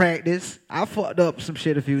 practice. I fucked up some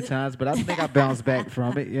shit a few times, but I think I bounced back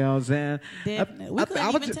from it. You know what I'm saying? Definitely. We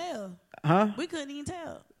couldn't even tell. Huh? We couldn't even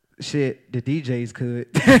tell. Shit, the DJs could.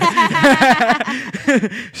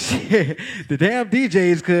 Shit, the damn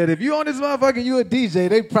DJs could. If you on this motherfucker and you a DJ,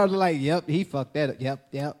 they probably like, yep, he fucked that up.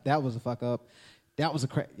 Yep, that was a fuck up. That was a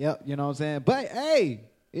crack. Yep, you know what I'm saying? But, hey,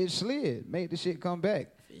 it slid. Made the shit come back.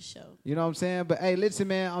 For sure. You know what I'm saying? But, hey, listen,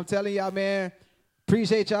 man, I'm telling y'all, man,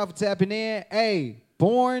 appreciate y'all for tapping in. Hey,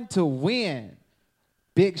 Born to Win.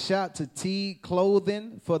 Big shout to T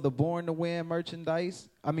Clothing for the Born to Win merchandise.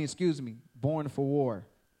 Born for War.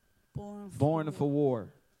 Born for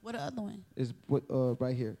War. What the other one? Is what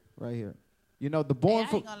right here. You know, the Born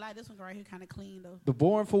for... I ain't gonna lie, this one right here kind of clean, though. The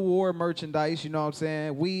Born for War merchandise, you know what I'm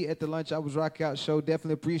saying? We at the Lunch Hours Rock Out Show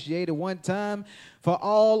definitely appreciate it. One time for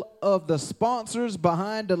all of the sponsors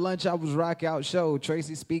behind the Lunch Hours Rock Out Show.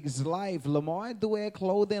 Tracy Speaks Life, Lamar Duet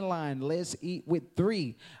Clothing Line, Let's Eat with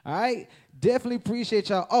 3. All right? Definitely appreciate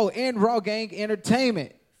y'all. Oh, and Raw Gang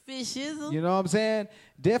Entertainment. Fish Shizzle. You know what I'm saying?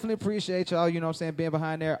 Definitely appreciate y'all, you know what I'm saying, being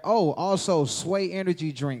behind there. Oh, also, Sway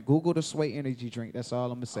Energy Drink. Google the Sway Energy Drink. That's all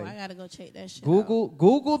I'm going to say. I got to go check that shit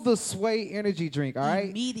Google the Sway Energy Drink, all right?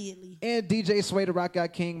 Immediately. And DJ Sway, the Rock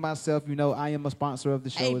Out King, myself, you know, I am a sponsor of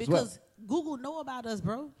the show as well. Because Google know about us,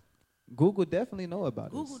 bro. Google definitely know about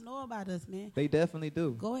us. Google know about us, man. They definitely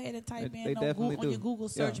do. Go ahead and type they on your Google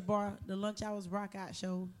search bar, the Lunch Hours Rock Out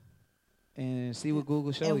Show. And see what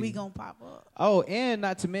Google shows you. And we gonna pop up. Oh, and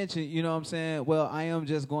not to mention, you know what I'm saying? Well, I am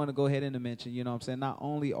just going to go ahead and mention, you know what I'm saying? Not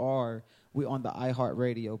only are we on the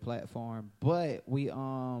iHeartRadio platform, but we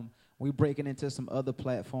breaking into some other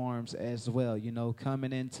platforms as well. You know,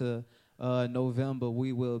 coming into November,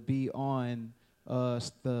 we will be on the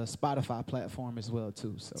Spotify platform as well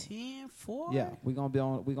too. So 10-4. Yeah, we're gonna be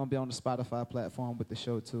on the Spotify platform with the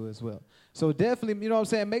show too as well. So definitely, you know what I'm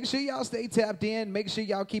saying, make sure y'all stay tapped in, make sure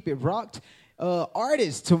y'all keep it rocked.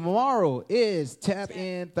 Artist tomorrow is Tap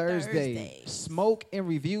In Thursday. Smoke and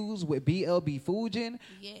Reviews with BLB Fujin,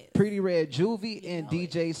 Pretty Red Juvie, and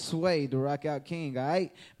DJ Sway, the Rock Out King. All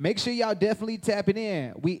right, make sure y'all definitely tapping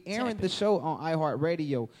in. We airing the show on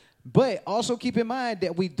iHeartRadio. But also keep in mind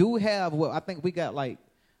that we do have, I think we got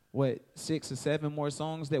 6 or 7 more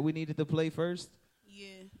songs that we needed to play first. Yeah.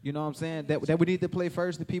 You know what I'm saying? That we need to play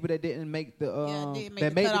first. The people that didn't make the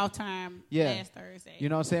cutoff time last Thursday. You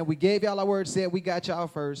know what I'm saying? We gave y'all our word, said we got y'all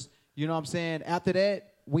first. You know what I'm saying? After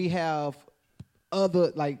that, we have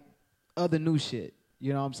other new shit.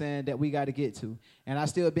 You know what I'm saying? That we got to get to. And I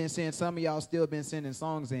still been seeing some of y'all still been sending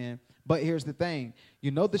songs in. But here's the thing. You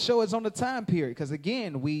know the show is on the time period. Because,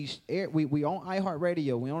 again, we on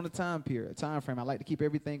iHeartRadio. We on the time period, time frame. I like to keep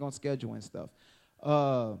everything on schedule and stuff.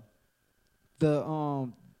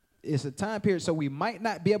 It's a time period, so we might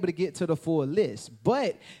not be able to get to the full list.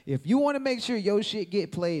 But if you want to make sure your shit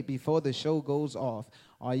get played before the show goes off,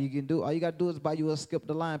 all you got to do is buy you a Skip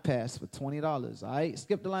the Line pass for $20, all right?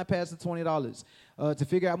 Skip the Line pass for $20. To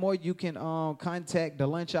figure out more, you can contact the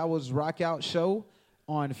Lunch Hours Rock Out Show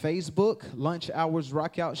on Facebook, Lunch Hours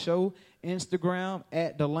Rock Out Show, Instagram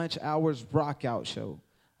at the Lunch Hours Rock Out Show,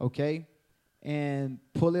 okay? And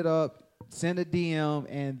pull it up, send a DM,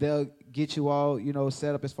 and they'll get you all, you know,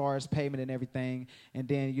 set up as far as payment and everything. And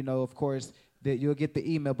then, you know, of course, that you'll get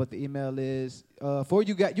the email, but the email is you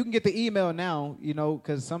can get the email now, you know,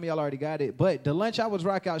 because some of y'all already got it. But the Lunch Hours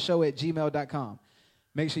Rock Out Show at gmail.com.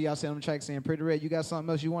 Make sure y'all send them tracks in. Pretty Red, you got something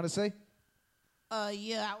else you want to say?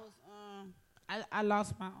 Yeah, I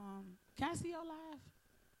lost my Can I see your live?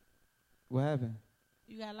 What happened?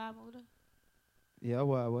 You got live over there? Yeah,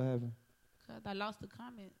 what happened? Cause I lost the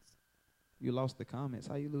comments. You lost the comments.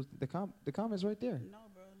 How you lose the comments right there? No,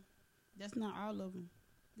 bro. That's not all of them.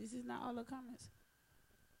 This is not all the comments.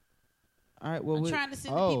 All right, well, I'm trying to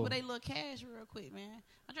send the people they little cash real quick, man.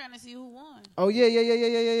 I'm trying to see who won. Oh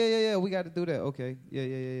yeah. We got to do that. Okay.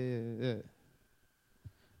 Yeah.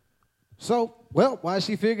 So, well, while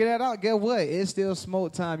she figured that out, guess what? It's still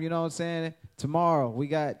smoke time, you know what I'm saying? Tomorrow, we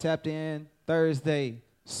got Tapped In Thursday,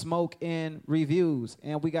 Smoke and Reviews,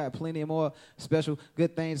 and we got plenty more special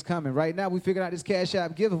good things coming. Right now, we figured out this Cash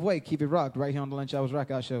App giveaway. Keep it rocked right here on the Lunch Hours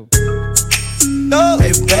Rock Out Show. No,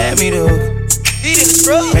 baby, pay me the hook. Eat in the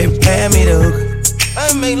scrub. Baby, pay me the hook.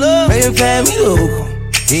 I make love. Baby, pay me the hook.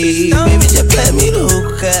 Hey, baby, just play me the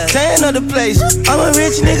hook. Tan of the place. I'm a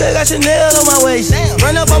rich nigga, got Chanel on my waist.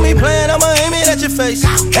 Run up on me playing, I'ma aim it at your face.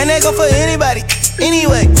 And that go for anybody,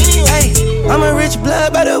 anyway. Hey, I'm a rich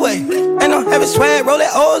blood, by the way. And I'm having swag, roll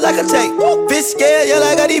that O's like a tape. Bitch scared, yeah,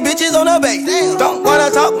 like I got these bitches on the base. Don't wanna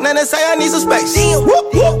talk, then they say I need some space.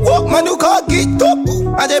 Whoop, whoop, whoop, my new car get up.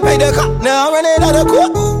 I just paid the cop, now I'm running out of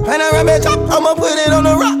court. Panoramic top, I'ma put it on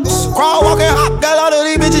the rocks. Crawl, walk, and hop, got all of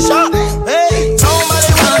these bitches shot. Hey, somebody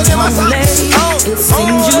wanna get my socks. It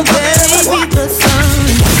seems you barely beat the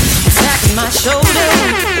sun. Tapping my shoulder,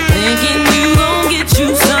 thinking you gon' get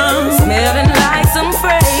you some. Smelling like some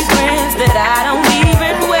fragrance that I don't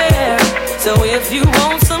even wear. So if you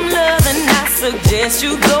want some love, then I suggest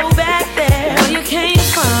you go back there where you came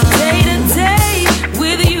from. Day to day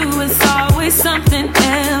with you is always something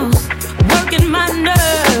else. Working my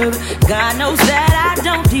nerve, God knows that I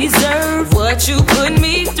don't deserve what you put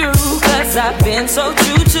me through. Cause I've been so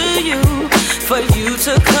true to you. For you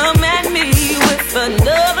to come at me with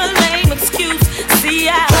another lame excuse. See,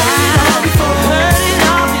 I heard it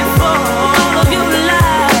all before. All of your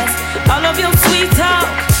lies, all of your sweet talk.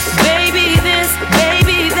 Baby this,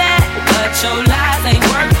 baby that. But your lies ain't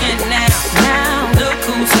working now. Now look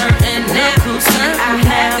who's hurting now. I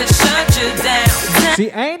had to shut you down. See,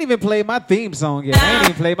 I ain't even played my theme song yet. I ain't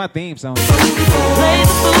even played my theme song yet. Play the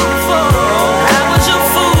fool before. I was your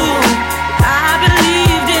fool. I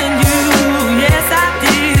believed in you. Yes, I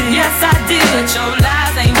did. Yes, I did. But your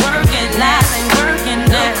lies ain't working. Lies ain't working.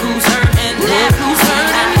 Look who's hurting. Look who's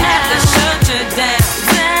hurting. I had to shut you down.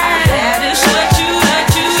 I had to shut you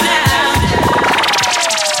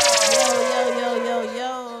down.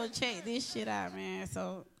 Yo. Check this shit out, man.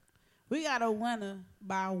 So we got a winner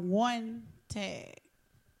by one tag.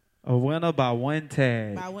 A winner by one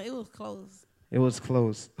tag. By one, it was close. It was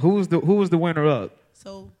close. Who was the winner up?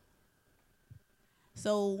 So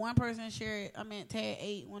one person shared, tag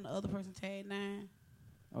 8, the other person tag 9.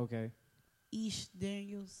 Okay. Ish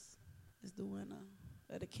Daniels is the winner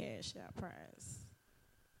of the cash out prize.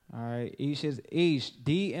 All right, Ish.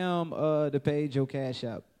 DM the page your cash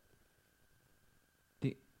out.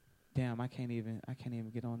 Damn, I can't even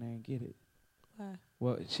get on there and get it. Why?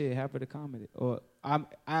 Well, shit, have her to comment it, or I'll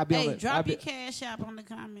be on the. Drop your cash out on the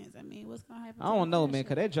comments. What's gonna happen? I don't know, man,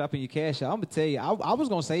 cause they're dropping your cash out. I'm gonna tell you, I was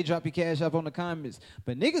gonna say drop your cash up on the comments,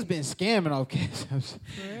 but niggas been scamming off cash apps.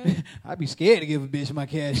 I be scared to give a bitch my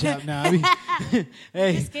cash out now.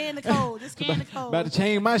 Hey, just scan the code. Just scan the code. About to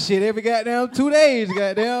change my shit every goddamn 2 days,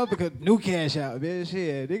 goddamn, because new cash out, bitch.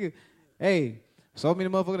 Shit, nigga. Hey, so many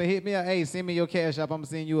motherfuckers that hit me out. Hey, send me your cash up. I'm gonna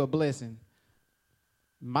send you a blessing.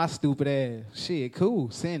 My stupid ass. Shit,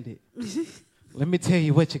 cool. Send it. Let me tell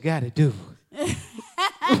you what you gotta do.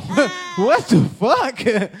 What the fuck?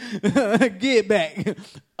 Get back.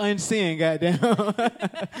 Unsend, goddamn.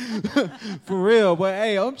 For real. But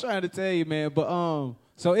hey, I'm trying to tell you, man. But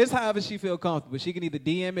so it's however she feel comfortable. She can either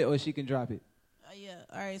DM it or she can drop it. Yeah.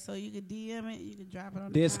 All right. So you can DM it. You can drop it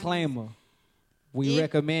on the Disclaimer. comments. We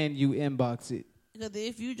recommend you inbox it. Because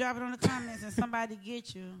if you drop it on the comments and somebody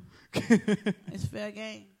get you, it's fair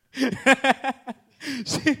game.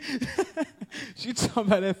 She talking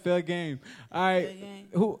about that fair game. All right. Game.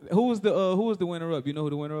 Who was the winner up? You know who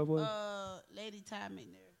the winner up was? Lady Ty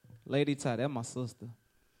McNair. Lady Ty, that's my sister.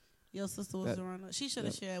 Your sister was the runner. She should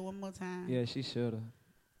have shared one more time. Yeah, she should have.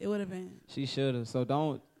 It would have been. She should have. So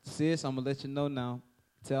don't, sis, I'm gonna let you know now.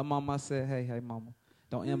 Tell mama I said, hey, mama.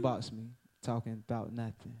 Don't inbox me talking about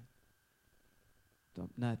nothing.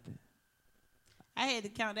 Nothing. I had to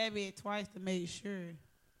count that bit twice to make sure.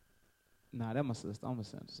 Nah, that's my sister. I'm gonna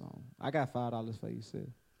send her something. I got $5 for you, sis.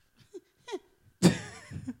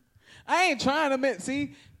 I ain't trying to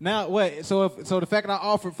see now. What? So the fact that I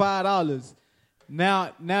offered $5,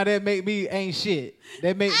 now that make me ain't shit.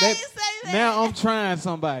 That make that. Now I'm trying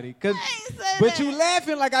somebody. But you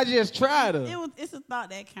laughing like I just tried her. It's a thought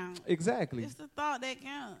that counts. Exactly. It's the thought that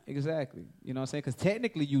counts. Exactly. You know what I'm saying? Because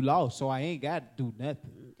technically you lost, so I ain't got to do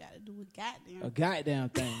nothing. You got to do a goddamn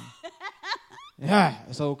thing. Yeah.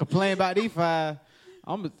 So complain about these 5.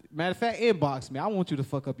 Matter of fact, inbox me. I want you to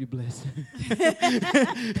fuck up your blessing.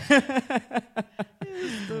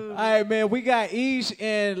 All right, man. We got Ish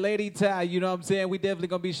and Lady Ty. You know what I'm saying? We definitely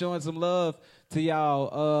going to be showing some love to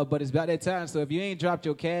y'all. But it's about that time. So if you ain't dropped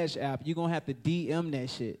your cash app, you're going to have to DM that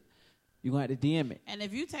shit. You're going to have to DM it. And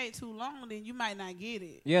if you take too long, then you might not get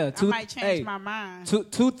it. Yeah. I might change my mind.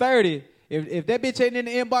 2:30. If that bitch ain't in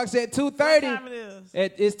the inbox at 2:30, what time it is?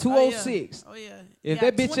 It's 2:06. Oh, yeah. If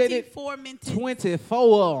that bitch ain't it, 24 minutes.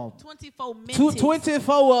 24 of them. 24 minutes.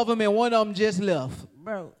 24 of them, and one of them just left.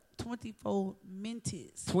 Bro, 24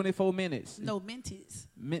 minutes. 24 minutes. No, minutes.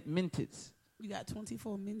 Minutes. You got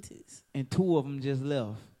 24 minutes. And 2 of them just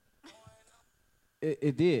left.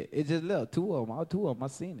 It did. It just left. 2 of them. All 2 of them. I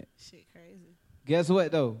seen it. Shit crazy. Guess what,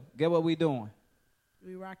 though? Guess what we doing?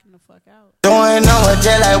 We rocking the fuck out. Doing on a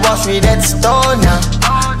jet like Wall Street at the store now.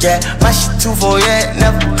 Yeah, my shit 2 for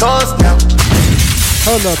never closed now.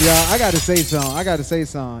 Hold up, y'all. I gotta say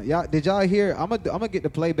something. Y'all, did y'all hear? I'm gonna get the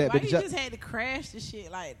playback. Why but you just had to crash the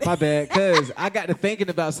shit like that? My bad, cause I got to thinking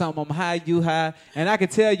about something. I'm high, you high, and I can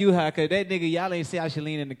tell you high, cause that nigga, y'all ain't see how she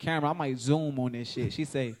lean in the camera. I might zoom on this shit. She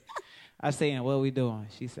say, I say, and what we doing?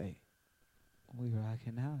 She say, we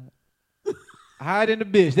rocking out. Higher than the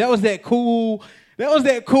bitch. That was that cool.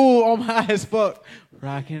 I'm high as fuck.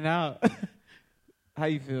 Rocking out. How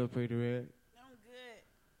you feel, Pretty Red?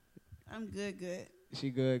 I'm good. She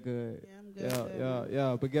good. Yeah, I'm good.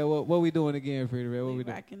 Yeah. But get what we doing again, Pretty Red? What we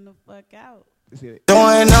doing? Rocking the fuck out.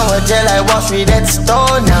 Doing over jet like Wall Street at the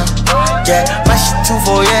store now. Yeah, my shit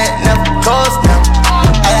 2-4, yeah, never goes now.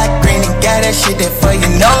 I got green and got that shit there for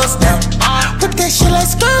your nose now. Put that shit like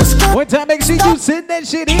skr. One time, make sure you send that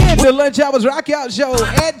shit in to Lunch Hours Rock Out Show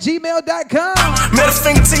at gmail.com. Middle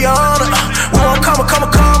finger to your honor. We won't come,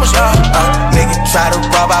 nigga try to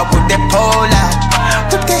rob out with that pole out.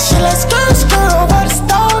 Put that shit like skr over the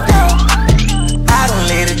stove now. I don't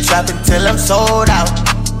let it drop until I'm sold out.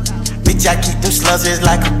 Bitch, I keep them sluzzers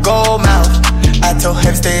like a gold mouth. I told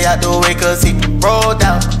him stay out the way cause he rolled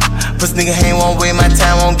out. Puss nigga ain't won't waste my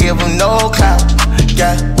time, won't give him no clout.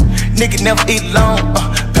 Yeah, nigga never eat alone.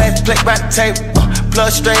 Pass the plate round the table.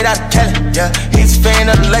 Plug straight out of Cali. Yeah, he's a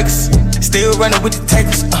fan of the Lakers. Still running with the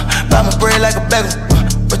takers. Buy my bread like a bagel.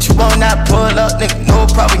 But you won't not pull up, nigga. No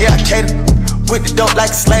problem, yeah, I cater. With the dope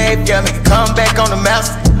like a slave, yeah, make it come back on the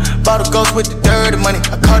mouse. Bought a ghost with the dirty money.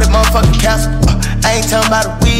 I call it motherfucking castle. I ain't talking about a weed.